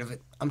 I'm tired of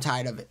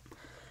it.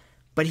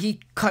 But he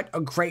cut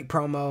a great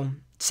promo.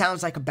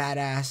 Sounds like a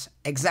badass.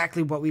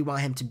 Exactly what we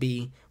want him to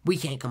be. We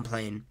can't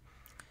complain.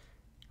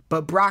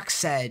 But Brock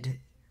said,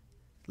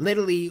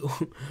 literally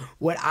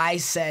what I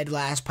said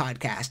last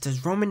podcast.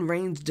 Does Roman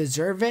Reigns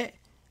deserve it?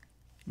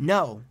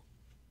 No.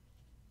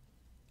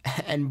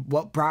 And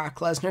what Brock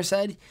Lesnar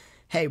said?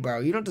 Hey,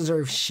 bro, you don't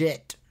deserve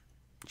shit.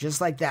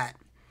 Just like that.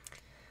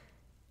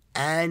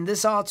 And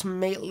this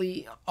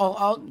ultimately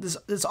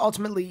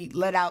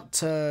led out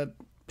to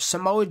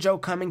Samoa Joe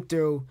coming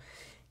through,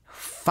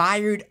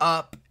 fired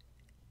up,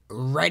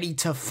 ready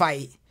to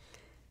fight,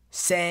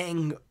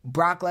 saying,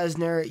 Brock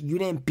Lesnar, you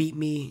didn't beat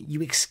me,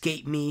 you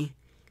escaped me.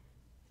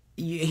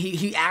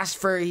 He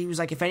was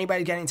like, if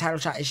anybody's getting a title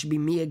shot, it should be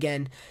me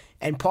again.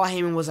 And Paul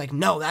Heyman was like,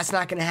 no, that's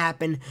not going to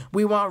happen.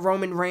 We want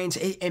Roman Reigns.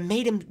 It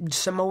made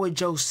Samoa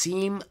Joe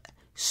seem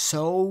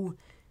so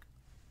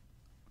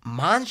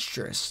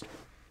monstrous.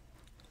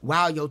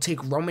 Wow, you'll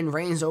take Roman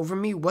Reigns over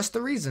me? What's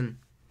the reason?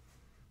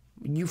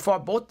 You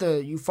fought both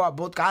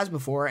guys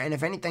before, and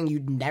if anything,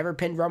 you never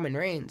pinned Roman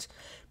Reigns.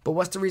 But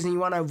what's the reason you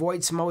want to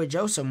avoid Samoa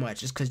Joe so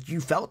much? Is because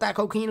you felt that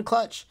cocaine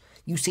clutch?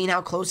 You seen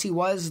how close he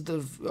was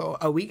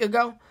a week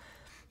ago?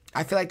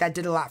 I feel like that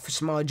did a lot for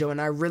Samoa Joe,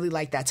 and I really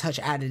like that touch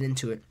added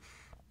into it.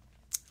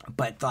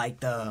 But like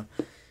the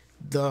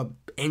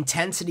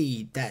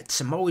intensity that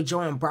Samoa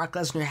Joe and Brock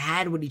Lesnar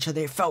had with each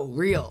other, it felt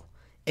real.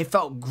 It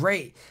felt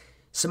great.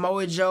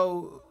 Samoa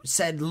Joe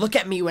said, look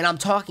at me when I'm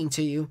talking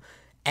to you.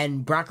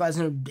 And Brock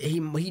Lesnar,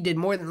 he did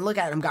more than look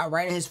at him, got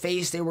right in his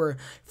face. They were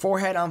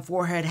forehead on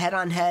forehead, head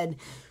on head,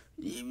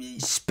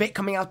 spit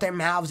coming out their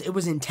mouths. It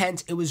was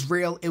intense. It was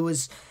real. It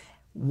was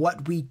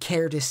what we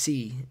care to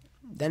see.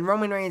 Then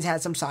Roman Reigns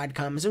had some side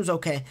comments. It was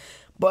okay.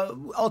 But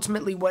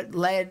ultimately what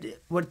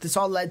this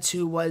all led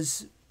to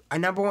was a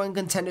number one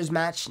contenders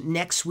match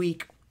next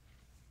week.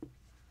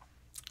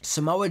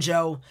 Samoa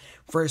Joe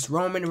versus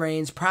Roman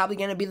Reigns. Probably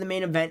going to be the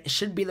main event. It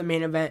should be the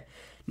main event.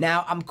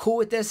 Now, I'm cool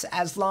with this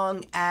as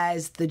long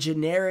as the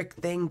generic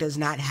thing does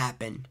not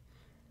happen.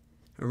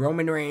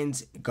 Roman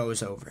Reigns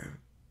goes over.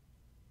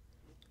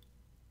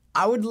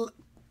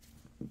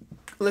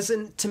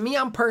 Listen, to me,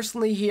 I'm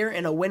personally here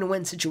in a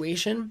win-win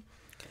situation,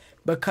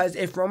 because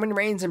if Roman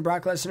Reigns and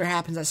Brock Lesnar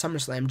happens at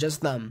SummerSlam, just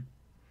them,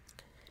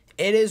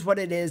 it is what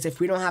it is. If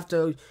we don't have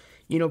to,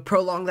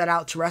 prolong that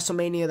out to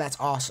WrestleMania, that's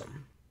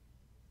awesome.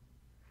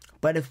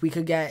 But if we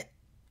could get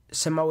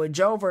Samoa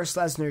Joe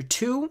versus Lesnar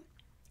 2,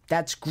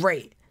 that's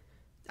great.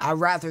 I'd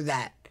rather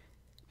that.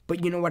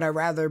 But you know what I'd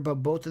rather?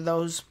 But both of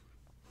those,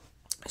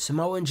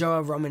 Samoa Joe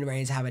and Roman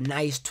Reigns have a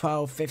nice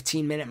 12,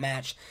 15-minute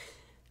match.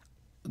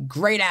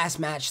 Great-ass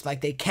match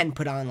like they can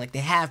put on, like they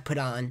have put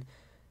on.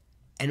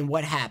 And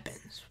what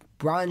happens?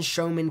 Braun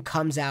Strowman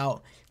comes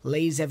out,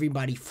 lays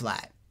everybody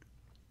flat.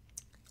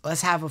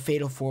 Let's have a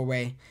fatal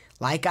four-way,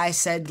 like I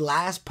said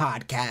last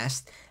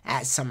podcast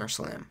at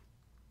SummerSlam.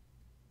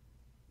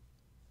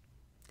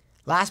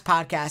 Last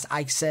podcast,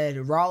 I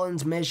said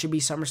Rollins, Miz should be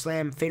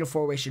SummerSlam, fatal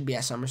four-way should be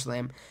at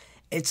SummerSlam.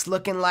 It's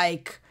looking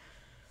like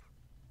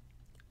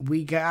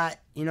we got,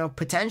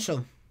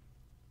 potential.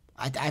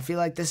 I feel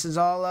like this is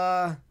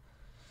all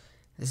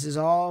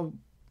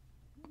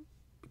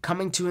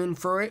coming to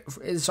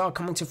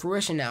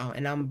fruition now,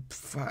 and I'm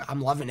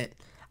loving it.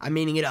 I'm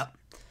eating it up.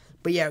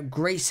 But yeah,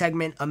 great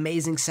segment,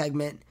 amazing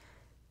segment.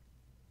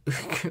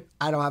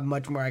 I don't have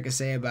much more I can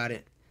say about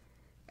it.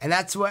 And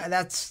that's where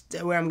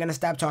I'm going to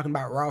stop talking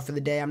about Raw for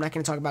the day. I'm not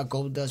going to talk about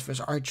Goldust versus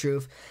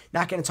R-Truth.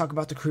 Not going to talk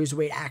about the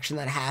Cruiserweight action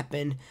that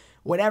happened.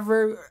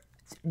 Whatever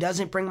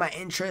doesn't bring my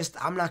interest,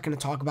 I'm not going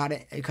to talk about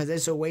it, because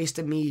it's a waste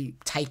of me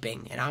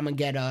typing. And I'm going to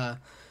get,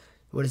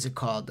 what is it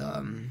called?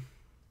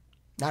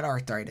 Not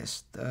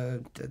arthritis.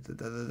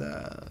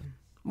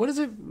 What is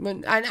it?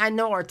 I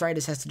know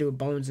arthritis has to do with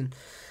bones, and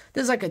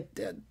there's like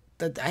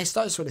I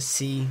start to sort of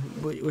see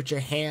with your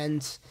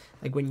hands,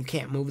 like when you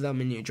can't move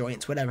them in your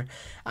joints, whatever.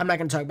 I'm not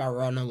going to talk about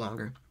Raw no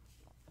longer.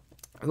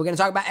 We're going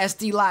to talk about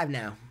SD Live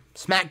now.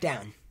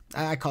 SmackDown.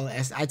 I call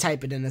it, I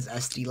type it in as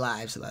SD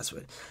Live, so that's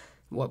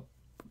what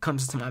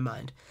comes to my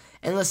mind.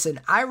 And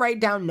listen, I write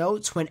down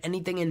notes when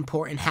anything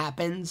important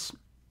happens.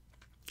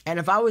 And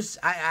if I was,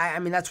 I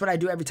mean, that's what I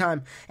do every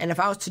time. And if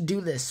I was to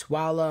do this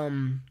while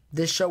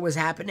this show was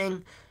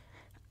happening,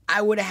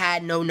 I would have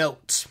had no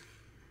notes.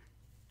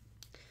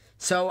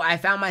 So I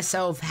found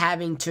myself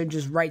having to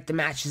just write the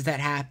matches that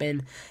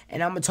happened,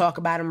 and I'm going to talk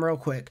about them real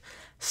quick.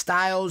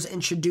 Styles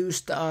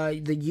introduced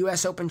the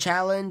U.S. Open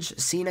Challenge.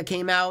 Cena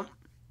came out,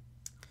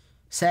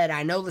 said,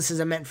 "I know this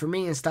isn't meant for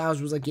me," and Styles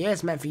was like, "Yeah,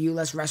 it's meant for you.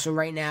 Let's wrestle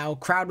right now."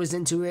 Crowd was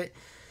into it.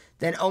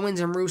 Then Owens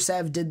and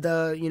Rusev did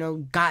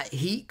got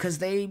heat because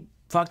they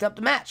fucked up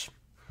the match.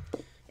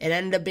 It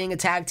ended up being a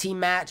tag team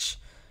match,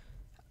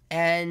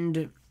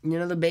 and,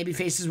 the baby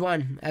faces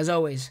won, as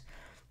always.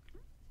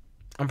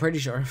 I'm pretty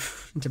sure.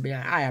 To be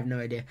honest, I have no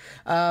idea.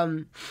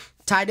 Ty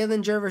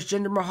Dillinger versus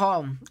Jinder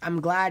Mahal. I'm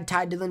glad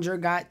Ty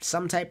Dillinger got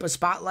some type of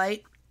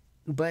spotlight,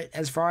 but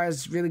as far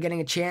as really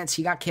getting a chance,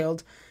 he got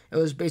killed. It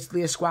was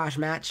basically a squash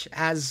match,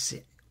 as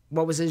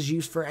what was his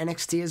use for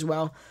NXT as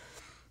well.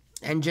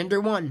 And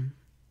Jinder won.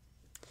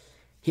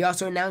 He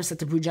also announced that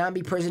the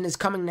Punjabi prison is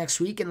coming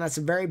next week, and that's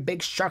a very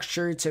big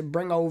structure to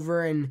bring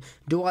over and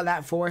do all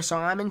that for. So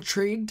I'm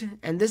intrigued,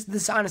 and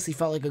this honestly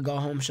felt like a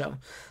go-home show.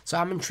 So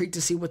I'm intrigued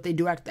to see what they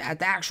do at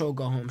the actual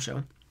go-home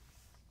show.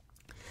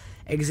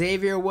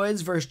 Xavier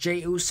Woods versus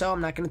Jey Uso.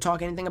 I'm not going to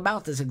talk anything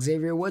about this.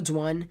 Xavier Woods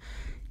won.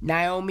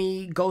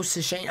 Naomi goes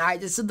to Shane.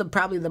 This is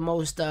probably the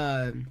most...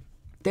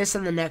 this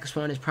and the next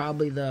one is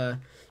probably the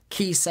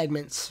key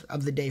segments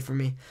of the day for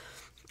me.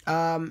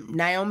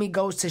 Naomi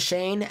goes to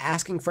Shane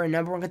asking for a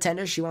number one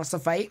contender. She wants to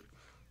fight.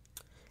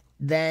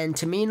 Then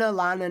Tamina,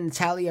 Lana,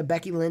 Natalya,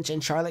 Becky Lynch,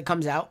 and Charlotte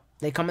comes out.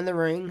 They come in the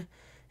ring.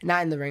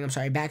 Not in the ring, I'm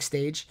sorry,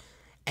 backstage.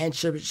 And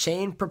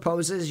Shane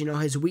proposes,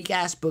 his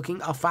weak-ass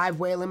booking, a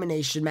 5-way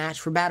elimination match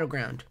for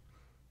Battleground.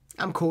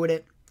 I'm cool with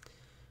it.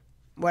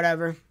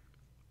 Whatever.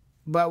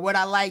 But what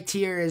I liked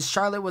here is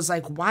Charlotte was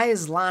like, "Why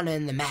is Lana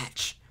in the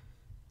match?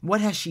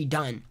 What has she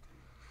done?"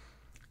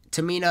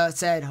 Tamina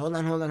said, Hold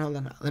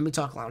on. Let me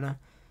talk, Lana.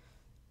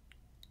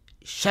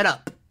 "Shut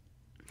up."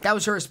 That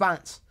was her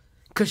response.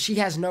 Because she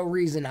has no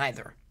reason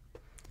either.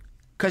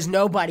 Because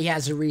nobody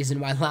has a reason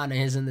why Lana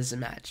is in this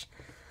match.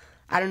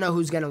 I don't know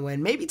who's going to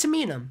win. Maybe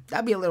Tamina.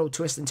 That'd be a little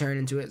twist and turn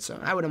into it, so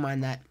I wouldn't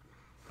mind that.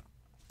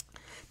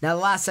 Now,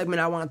 the last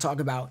segment I want to talk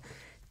about,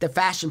 the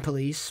Fashion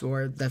Police,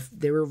 or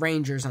they were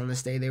Rangers on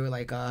this day. They were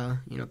like,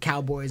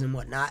 cowboys and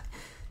whatnot.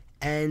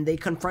 And they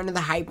confronted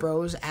the Hype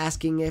Bros,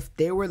 asking if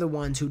they were the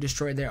ones who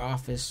destroyed their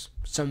office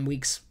some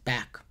weeks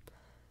back.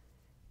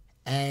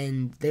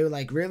 And they were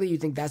like, "Really? You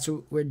think that's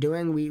what we're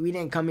doing? We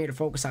didn't come here to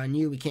focus on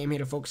you. We came here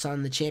to focus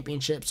on the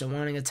championships and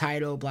wanting a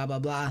title, blah, blah,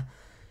 blah."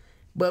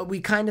 But we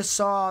kind of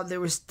saw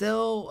there was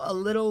still a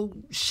little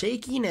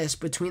shakiness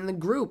between the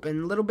group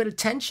and a little bit of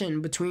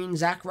tension between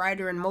Zack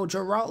Ryder and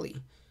Mojo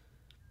Rawley.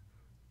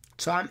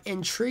 So I'm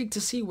intrigued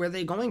to see where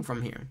they're going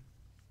from here.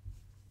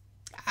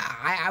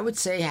 I would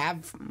say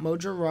have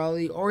Mojo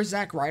Rawley or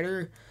Zack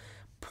Ryder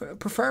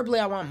preferably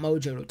I want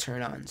Mojo to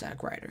turn on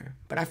Zack Ryder.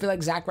 But I feel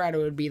like Zack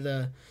Ryder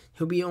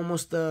he'll be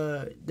almost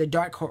the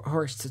dark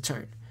horse to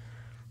turn.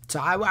 So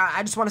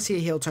I just want to see a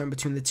heel turn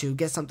between the two,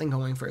 get something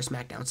going for a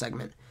SmackDown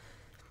segment.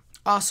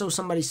 Also,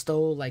 somebody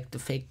stole like the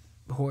fake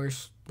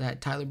horse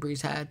that Tyler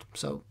Breeze had.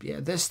 So yeah,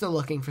 they're still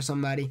looking for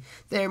somebody.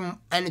 They're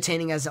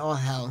entertaining as all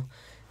hell.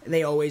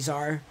 They always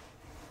are.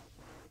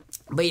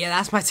 But yeah,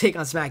 that's my take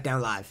on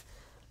SmackDown Live.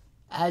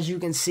 As you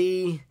can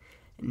see,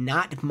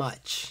 not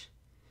much.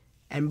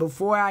 And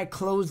before I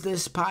close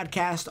this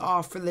podcast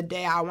off for the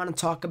day, I want to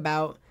talk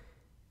about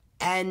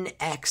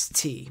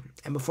NXT.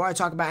 And before I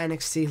talk about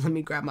NXT, let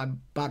me grab my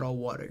bottle of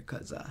water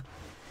because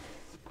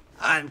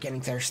I'm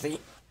getting thirsty.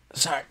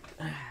 Sorry.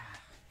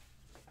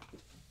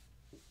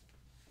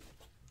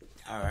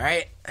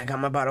 Alright, I got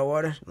my bottle of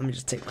water. Let me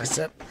just take my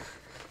sip.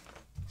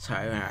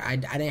 Sorry, I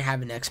didn't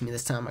have it next to me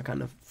this time. I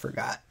kind of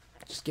forgot.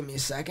 Just give me a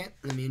second.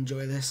 Let me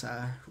enjoy this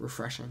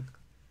refreshing.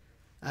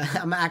 I'm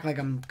going to act like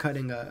I'm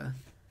cutting a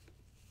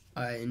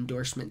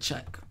endorsement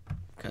check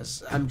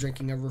because I'm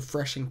drinking a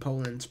refreshing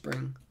Poland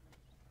Spring.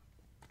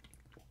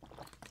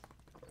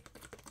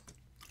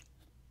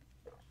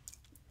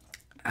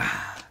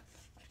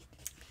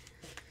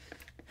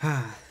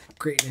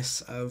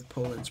 Greatness of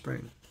Poland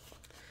Spring.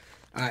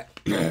 Alright,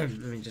 let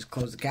me just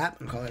close the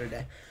cap and call it a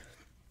day.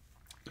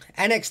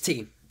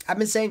 NXT. I've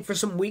been saying for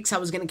some weeks I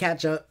was going to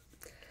catch up.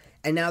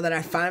 And now that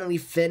I finally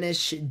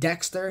finished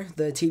Dexter,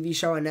 the TV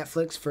show on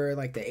Netflix, for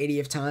like the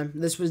 80th time.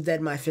 This was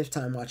dead my 5th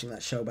time watching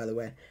that show, by the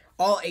way.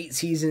 All 8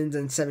 seasons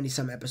and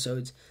 70-some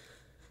episodes.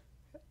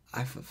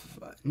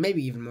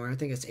 Maybe even more. I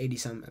think it's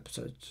 80-some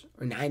episodes.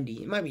 Or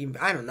 90. It might be,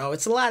 I don't know.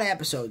 It's a lot of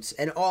episodes.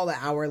 And all an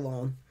hour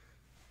long.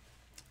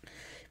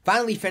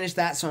 Finally finished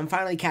that, so I'm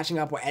finally catching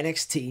up with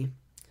NXT.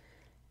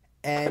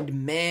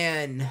 And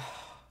man,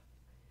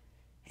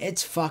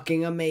 it's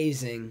fucking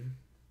amazing.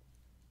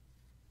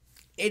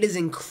 It is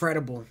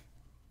incredible.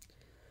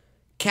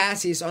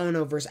 Cassius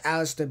Ohno versus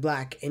Aleister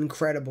Black,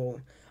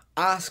 incredible.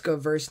 Asuka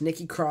versus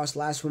Nikki Cross,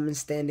 last woman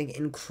standing,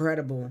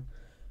 incredible.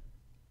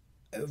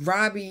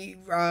 Bobby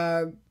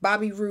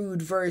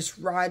Roode versus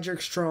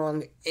Roderick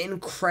Strong,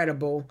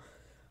 incredible.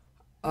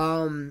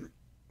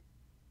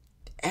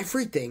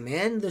 Everything,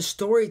 man. The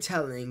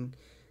storytelling,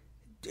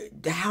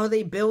 how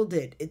they build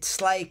it. It's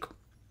like,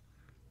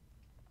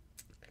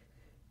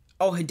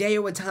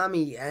 Hideo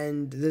Itami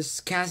and this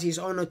Cassius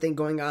Ohno thing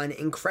going on,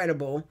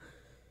 incredible.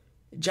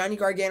 Johnny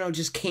Gargano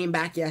just came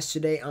back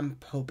yesterday. I'm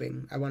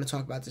hoping. I want to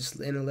talk about this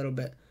in a little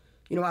bit.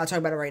 You know what? I'll talk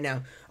about it right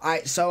now.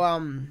 Alright, so,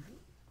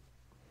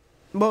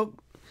 well,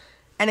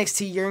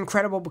 NXT, you're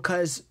incredible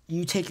because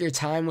you take your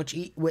time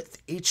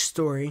with each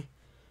story.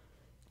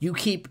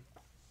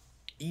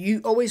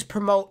 You always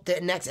promote the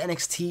next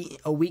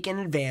NXT a week in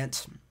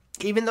advance.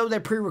 Even though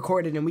they're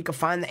pre-recorded and we can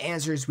find the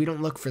answers, we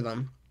don't look for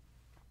them.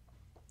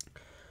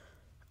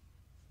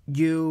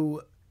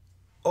 You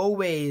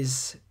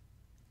always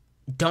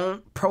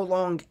don't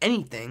prolong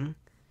anything.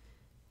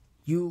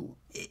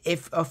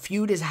 If a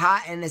feud is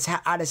hot and it's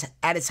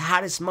at its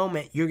hottest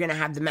moment, you're going to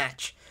have the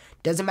match.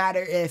 Doesn't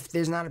matter if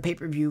there's not a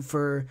pay-per-view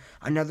for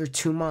another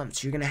 2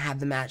 months. You're going to have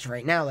the match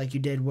right now, like you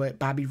did with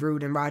Bobby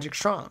Roode and Roderick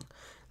Strong.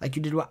 Like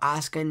you did with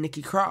Asuka and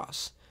Nikki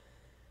Cross.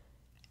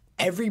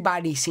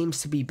 Everybody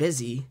seems to be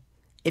busy.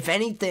 If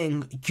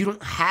anything, you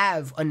don't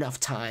have enough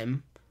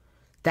time.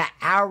 That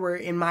hour,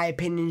 in my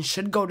opinion,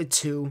 should go to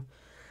 2.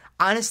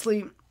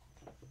 Honestly,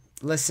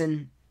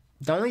 listen,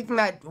 the only thing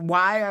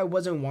why I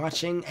wasn't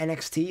watching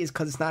NXT is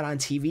because it's not on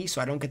TV, so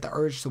I don't get the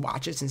urge to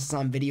watch it since it's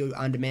on video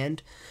on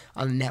demand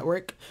on the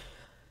network.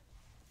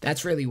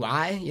 That's really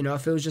why. You know,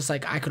 if it was just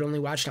like I could only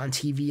watch it on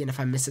TV and if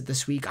I miss it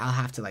this week, I'll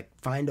have to like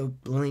find a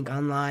link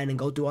online and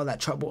go through all that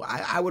trouble.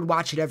 I would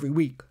watch it every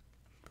week,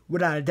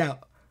 without a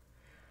doubt.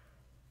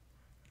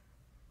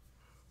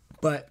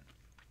 But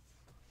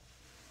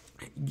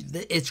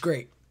it's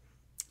great.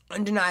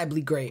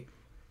 Undeniably great.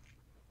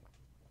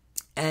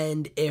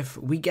 And if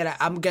we get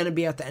I'm going to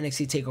be at the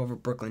NXT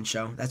TakeOver Brooklyn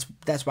show.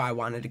 That's why I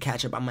wanted to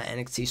catch up on my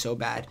NXT so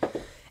bad.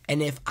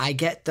 And if I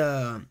get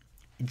the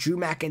Drew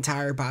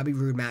McIntyre Bobby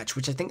Roode match,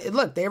 which I think,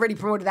 look, they already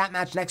promoted that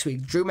match next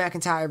week. Drew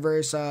McIntyre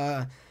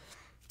versus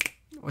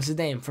what's his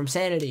name from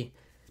Sanity,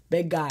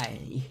 big guy,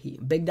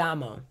 Big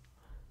Damo,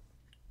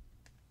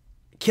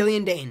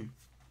 Killian Dane.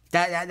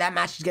 That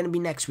match is gonna be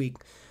next week.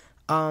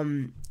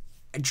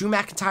 Drew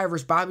McIntyre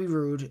versus Bobby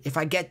Roode. If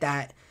I get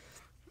that,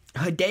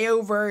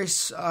 Hideo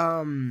versus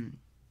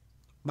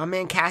my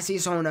man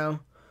Cassius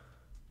Ohno.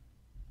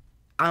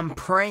 I'm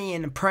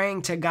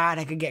praying to God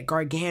I could get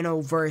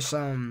Gargano versus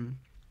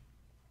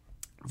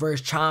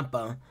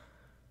Ciampa.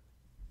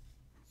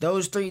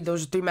 Those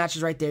are three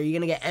matches right there. You're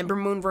gonna get Ember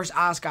Moon versus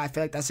Asuka. I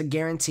feel like that's a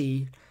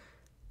guarantee.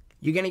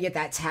 You're gonna get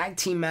that tag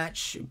team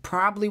match,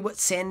 probably with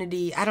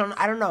Sanity. I don't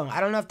know.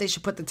 I don't know if they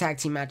should put the tag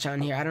team match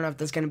on here. I don't know if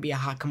that's gonna be a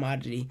hot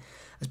commodity,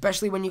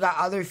 especially when you got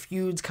other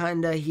feuds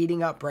kind of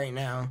heating up right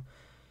now.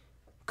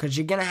 Because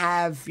you're gonna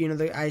have,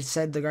 I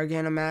said the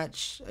Gargano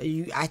match.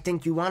 I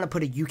think you want to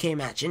put a UK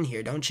match in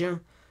here, don't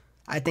you?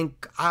 I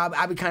think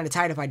I'll be kind of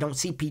tight if I don't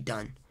see Pete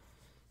Dunne.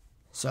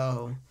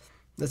 So,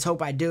 Let's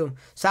hope I do.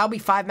 So that'll be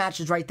 5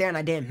 matches right there, and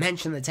I didn't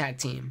mention the tag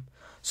team.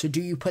 So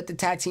do you put the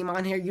tag team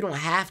on here? You don't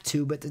have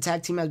to, but the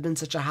tag team has been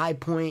such a high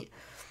point.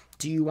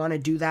 Do you want to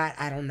do that?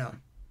 I don't know.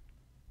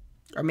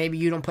 Or maybe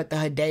you don't put the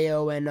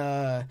Hideo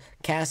and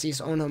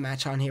Cassius Ohno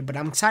match on here, but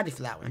I'm excited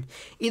for that one.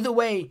 Either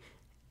way,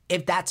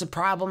 if that's a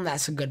problem,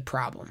 that's a good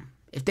problem.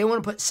 If they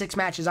want to put 6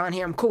 matches on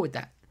here, I'm cool with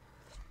that.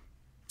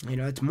 You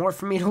know, it's more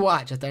for me to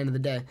watch at the end of the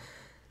day.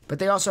 But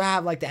they also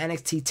have like the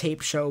NXT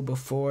tape show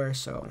before,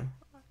 so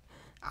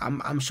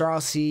I'm sure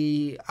I'll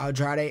see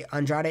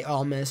Andrade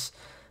Almas,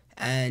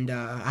 and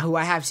who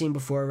I have seen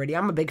before already.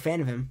 I'm a big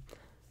fan of him.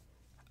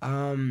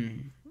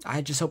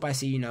 I just hope I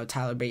see,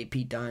 Tyler Bate,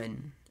 Pete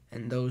Dunne,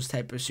 and those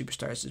type of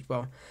superstars as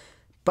well.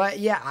 But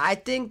yeah, I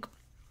think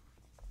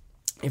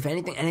if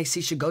anything,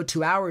 NXT should go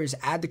 2 hours,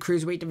 add the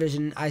Cruiserweight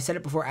division. I said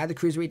it before, add the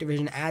Cruiserweight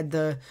division, add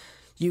the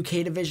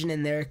UK division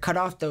in there, cut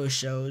off those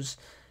shows,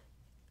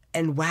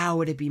 and wow,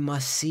 would it be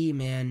must-see,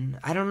 man.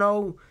 I don't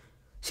know.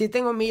 See, the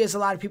thing with me is a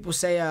lot of people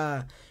say,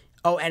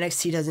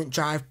 NXT doesn't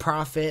drive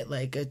profit,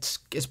 like it's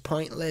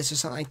pointless or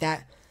something like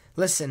that.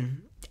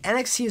 Listen,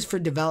 NXT is for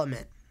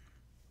development.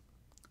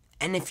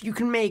 And if you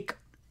can make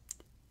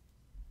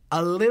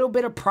a little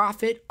bit of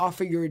profit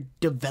off of your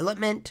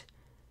development,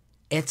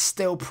 it's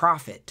still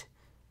profit.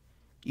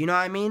 You know what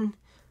I mean?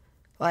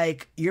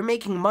 Like, you're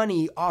making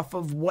money off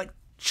of what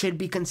should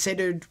be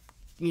considered,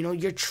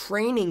 your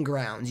training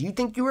grounds. You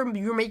think you were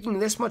making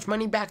this much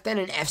money back then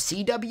in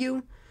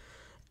FCW?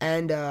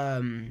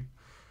 And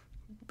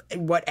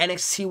what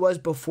NXT was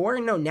before?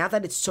 No, now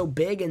that it's so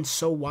big and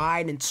so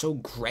wide and so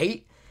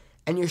great,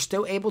 and you're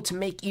still able to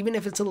make, even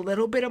if it's a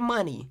little bit of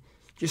money,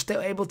 you're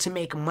still able to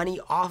make money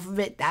off of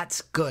it,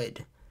 that's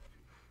good.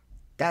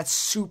 That's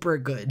super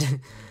good.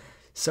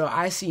 So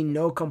I see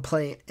no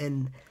complaint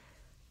in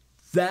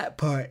that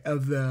part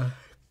of the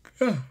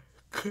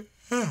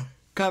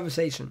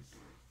conversation.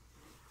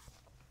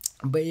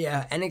 But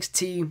yeah,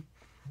 NXT,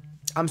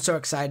 I'm so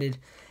excited.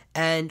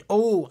 And,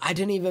 I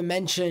didn't even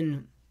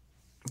mention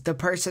the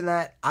person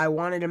that I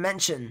wanted to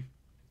mention.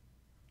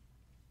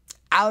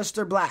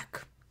 Aleister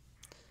Black.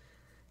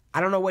 I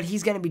don't know what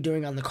he's going to be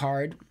doing on the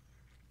card.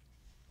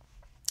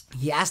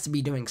 He has to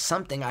be doing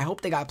something. I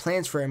hope they got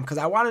plans for him, because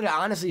I wanted to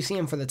honestly see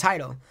him for the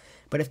title.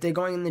 But if they're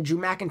going in the Drew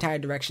McIntyre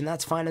direction,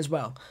 that's fine as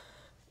well.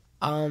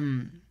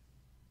 Aleister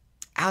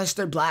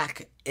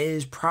Black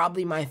is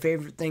probably my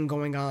favorite thing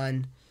going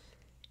on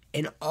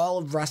in all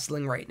of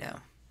wrestling right now.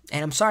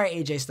 And I'm sorry,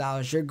 AJ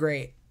Styles, you're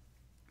great.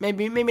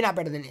 Maybe not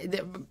better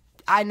than...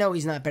 I know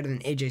he's not better than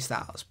AJ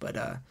Styles, but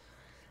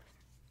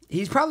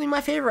he's probably my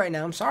favorite right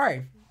now. I'm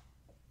sorry.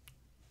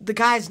 The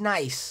guy's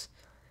nice.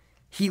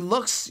 He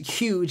looks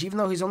huge, even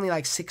though he's only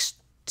like 6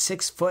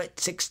 foot,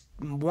 6'1",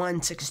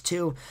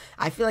 6'2".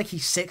 I feel like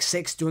he's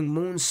 6'6", doing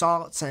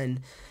moonsaults,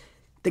 and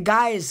the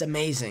guy is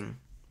amazing.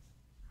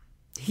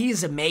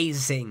 He's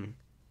amazing.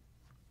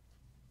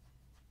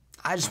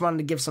 I just wanted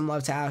to give some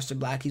love to Aleister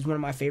Black. He's one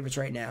of my favorites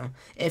right now,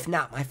 if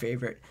not my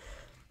favorite.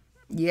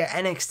 Yeah,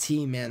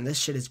 NXT, man, this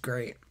shit is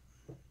great.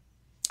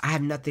 I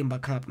have nothing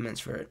but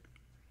compliments for it.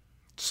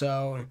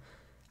 So,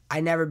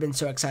 I've never been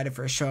so excited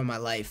for a show in my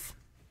life.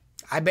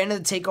 I've been to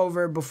the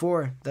TakeOver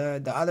before,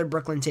 the other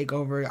Brooklyn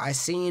TakeOver. I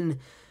seen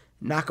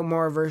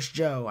Nakamura versus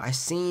Joe. I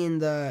seen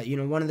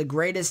one of the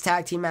greatest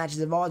tag team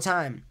matches of all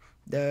time,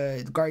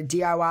 the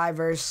DIY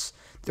versus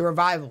the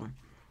Revival.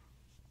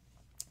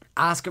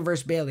 Asuka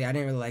versus Bayley. I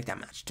didn't really like that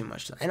match too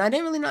much, and I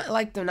didn't really not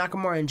like the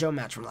Nakamura and Joe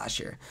match from last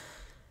year.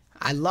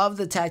 I love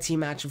the tag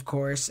team match, of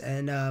course,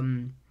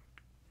 and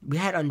we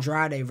had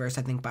Andrade versus,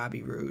 I think,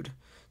 Bobby Roode.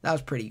 That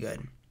was pretty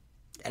good.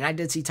 And I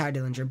did see Ty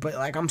Dillinger, but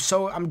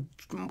I'm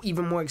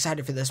even more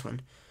excited for this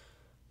one.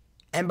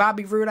 And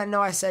Bobby Roode, I know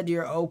I said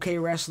you're an okay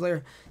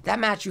wrestler. That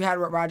match you had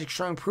with Roderick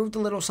Strong proved a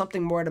little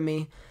something more to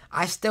me.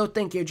 I still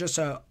think you're just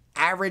a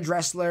average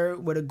wrestler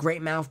with a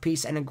great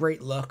mouthpiece and a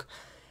great look.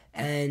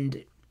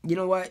 And you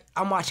know what?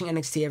 I'm watching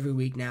NXT every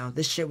week now.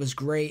 This shit was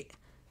great.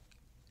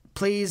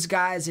 Please,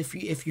 guys,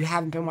 if you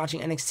haven't been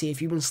watching NXT,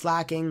 if you've been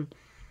slacking,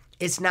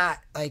 it's not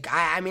like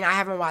I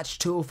haven't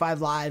watched 205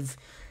 Live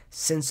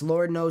since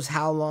Lord knows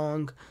how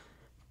long,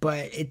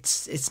 but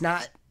it's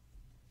not.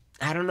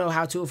 I don't know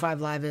how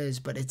 205 Live is,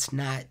 but it's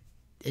not.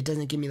 It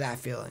doesn't give me that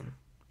feeling.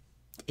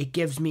 It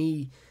gives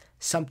me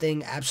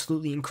something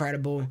absolutely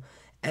incredible.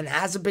 And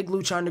as a big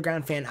Lucha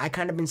Underground fan, I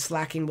kind of been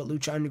slacking with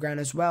Lucha Underground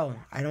as well.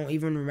 I don't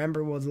even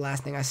remember what was the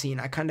last thing I seen.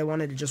 I kind of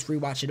wanted to just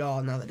rewatch it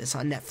all now that it's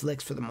on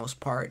Netflix for the most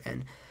part,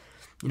 and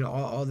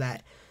all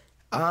that.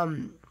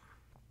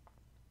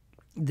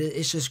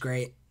 It's just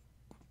great.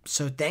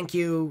 So thank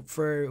you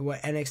for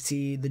what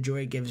NXT, the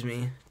joy it gives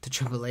me, to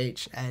Triple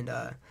H, and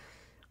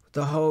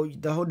the whole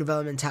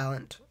development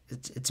talent.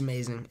 It's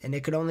amazing, and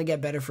it could only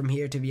get better from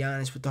here, to be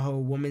honest, with the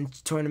whole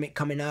women's tournament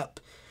coming up.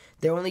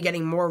 They're only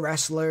getting more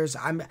wrestlers.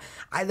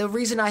 The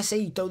reason I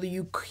say throw the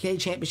UK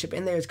championship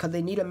in there is because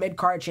they need a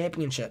mid-card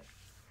championship.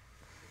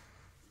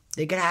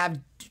 They could have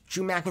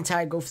Drew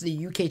McIntyre go for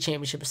the UK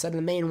championship instead of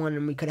the main one,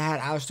 and we could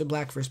have had Aleister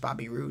Black versus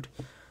Bobby Roode.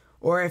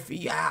 Or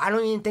I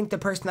don't even think the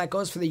person that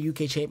goes for the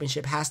UK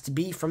Championship has to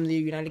be from the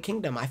United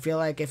Kingdom. I feel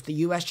like if the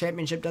US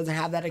Championship doesn't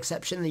have that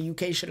exception, the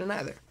UK shouldn't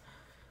either.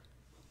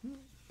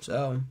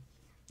 So,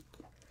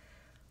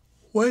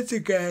 once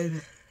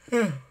again,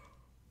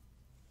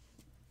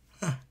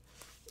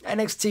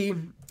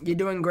 NXT, you're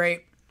doing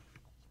great.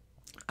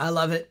 I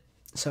love it.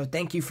 So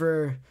thank you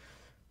for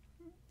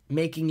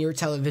making your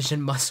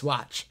television must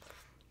watch.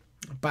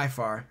 By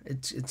far,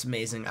 it's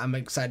amazing. I'm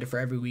excited for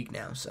every week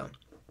now. So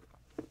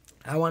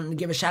I wanted to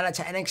give a shout out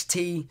to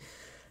NXT.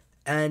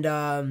 And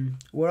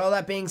with all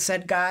that being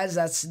said, guys,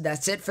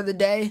 that's it for the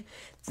day.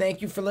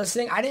 Thank you for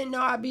listening. I didn't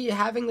know I'd be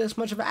having this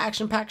much of an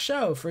action-packed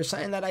show for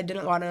something that I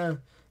didn't want to.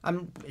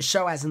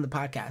 Show as in the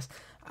podcast.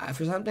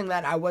 For something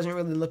that I wasn't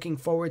really looking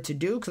forward to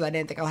do because I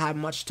didn't think I'll have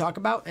much to talk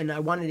about, and I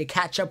wanted to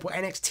catch up with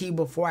NXT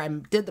before I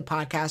did the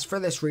podcast for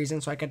this reason,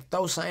 so I could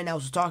throw something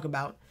else to talk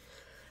about.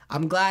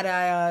 I'm glad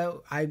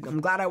I'm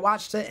glad I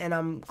watched it, and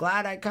I'm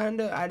glad I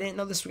didn't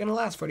know this was gonna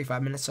last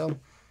 45 minutes, so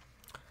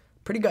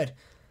pretty good.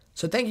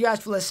 So thank you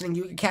guys for listening.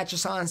 You can catch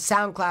us on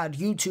SoundCloud,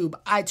 YouTube,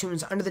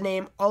 iTunes under the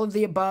name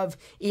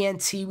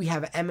AllOfTheAboveEnt. We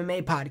have an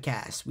MMA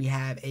podcast. We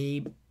have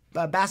a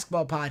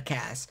basketball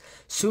podcast.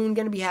 Soon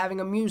going to be having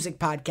a music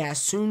podcast.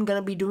 Soon going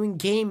to be doing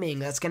gaming.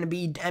 That's going to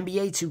be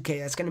NBA 2K.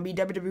 That's going to be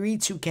WWE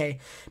 2K.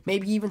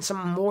 Maybe even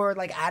some more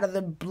like out of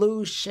the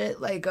blue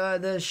shit like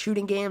the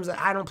shooting games that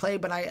I don't play,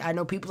 but I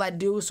know people that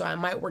do, so I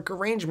might work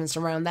arrangements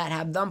around that,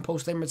 have them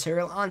post their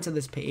material onto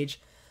this page.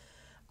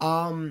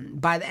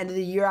 By the end of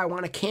the year, I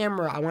want a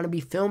camera. I want to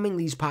be filming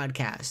these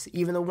podcasts,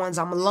 even the ones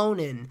I'm alone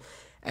in,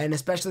 and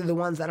especially the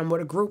ones that I'm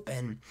with a group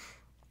in.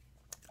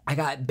 I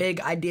got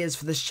big ideas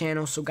for this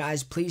channel, so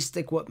guys, please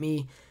stick with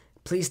me.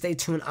 Please stay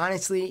tuned.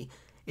 Honestly,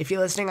 if you're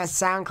listening on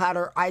SoundCloud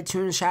or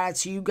iTunes, shout out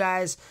to you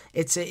guys.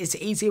 It's an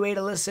easy way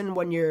to listen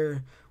when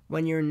you're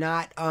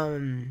not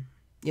when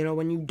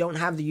you don't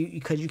have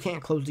because you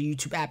can't close the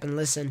YouTube app and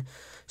listen.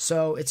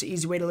 So it's an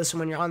easy way to listen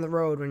when you're on the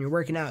road, when you're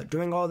working out,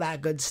 doing all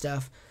that good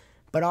stuff.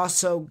 But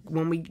also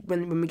when we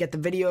get the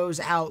videos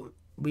out,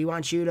 we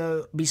want you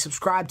to be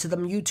subscribed to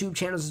them YouTube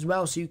channels as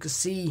well, so you can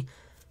see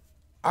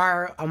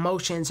our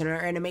emotions and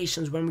our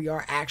animations when we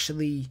are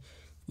actually,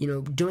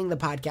 doing the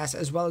podcast,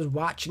 as well as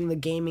watching the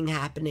gaming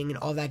happening and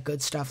all that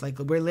good stuff. Like,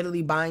 we're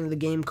literally buying the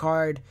game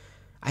card.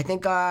 I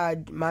think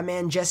my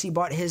man Jesse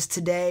bought his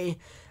today.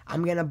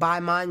 I'm going to buy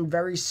mine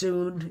very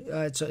soon.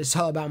 It's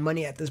all about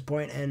money at this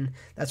point, and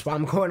that's why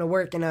I'm going to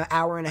work in an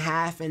hour and a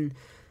half. And,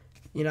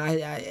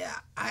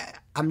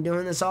 I'm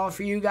doing this all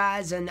for you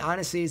guys, and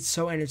honestly, it's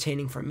so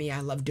entertaining for me. I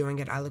love doing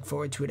it. I look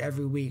forward to it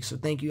every week. So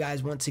thank you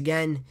guys once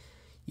again.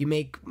 You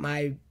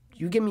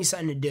give me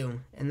something to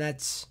do, and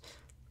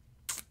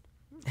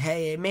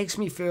it makes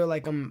me feel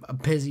like I'm a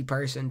busy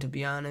person, to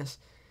be honest.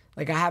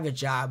 Like, I have a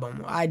job.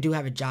 I do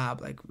have a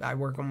job. Like, I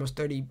work almost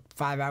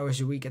 35 hours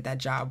a week at that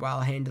job while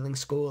handling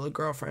school, a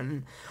girlfriend,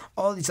 and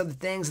all these other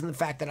things, and the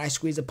fact that I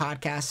squeeze a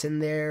podcast in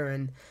there,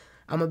 and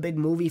I'm a big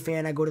movie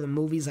fan. I go to the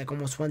movies like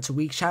almost once a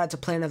week. Shout out to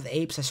Planet of the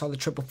Apes. I saw the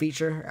triple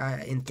feature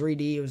in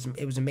 3D.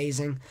 It was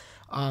amazing.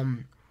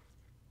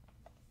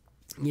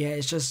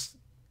 It's just,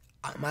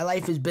 my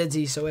life is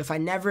busy, so if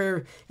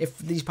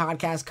these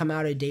podcasts come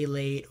out a day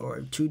late or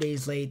 2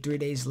 days late, 3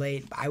 days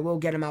late, I will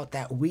get them out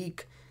that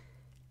week.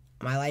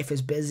 My life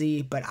is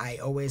busy, but I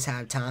always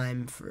have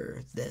time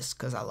for this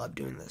because I love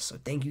doing this. So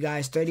thank you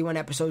guys. 31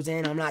 episodes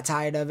in. I'm not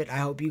tired of it. I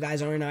hope you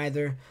guys aren't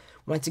either.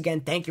 Once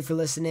again, thank you for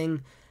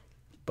listening.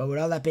 But with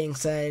all that being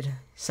said,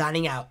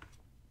 signing out.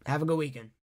 Have a good weekend.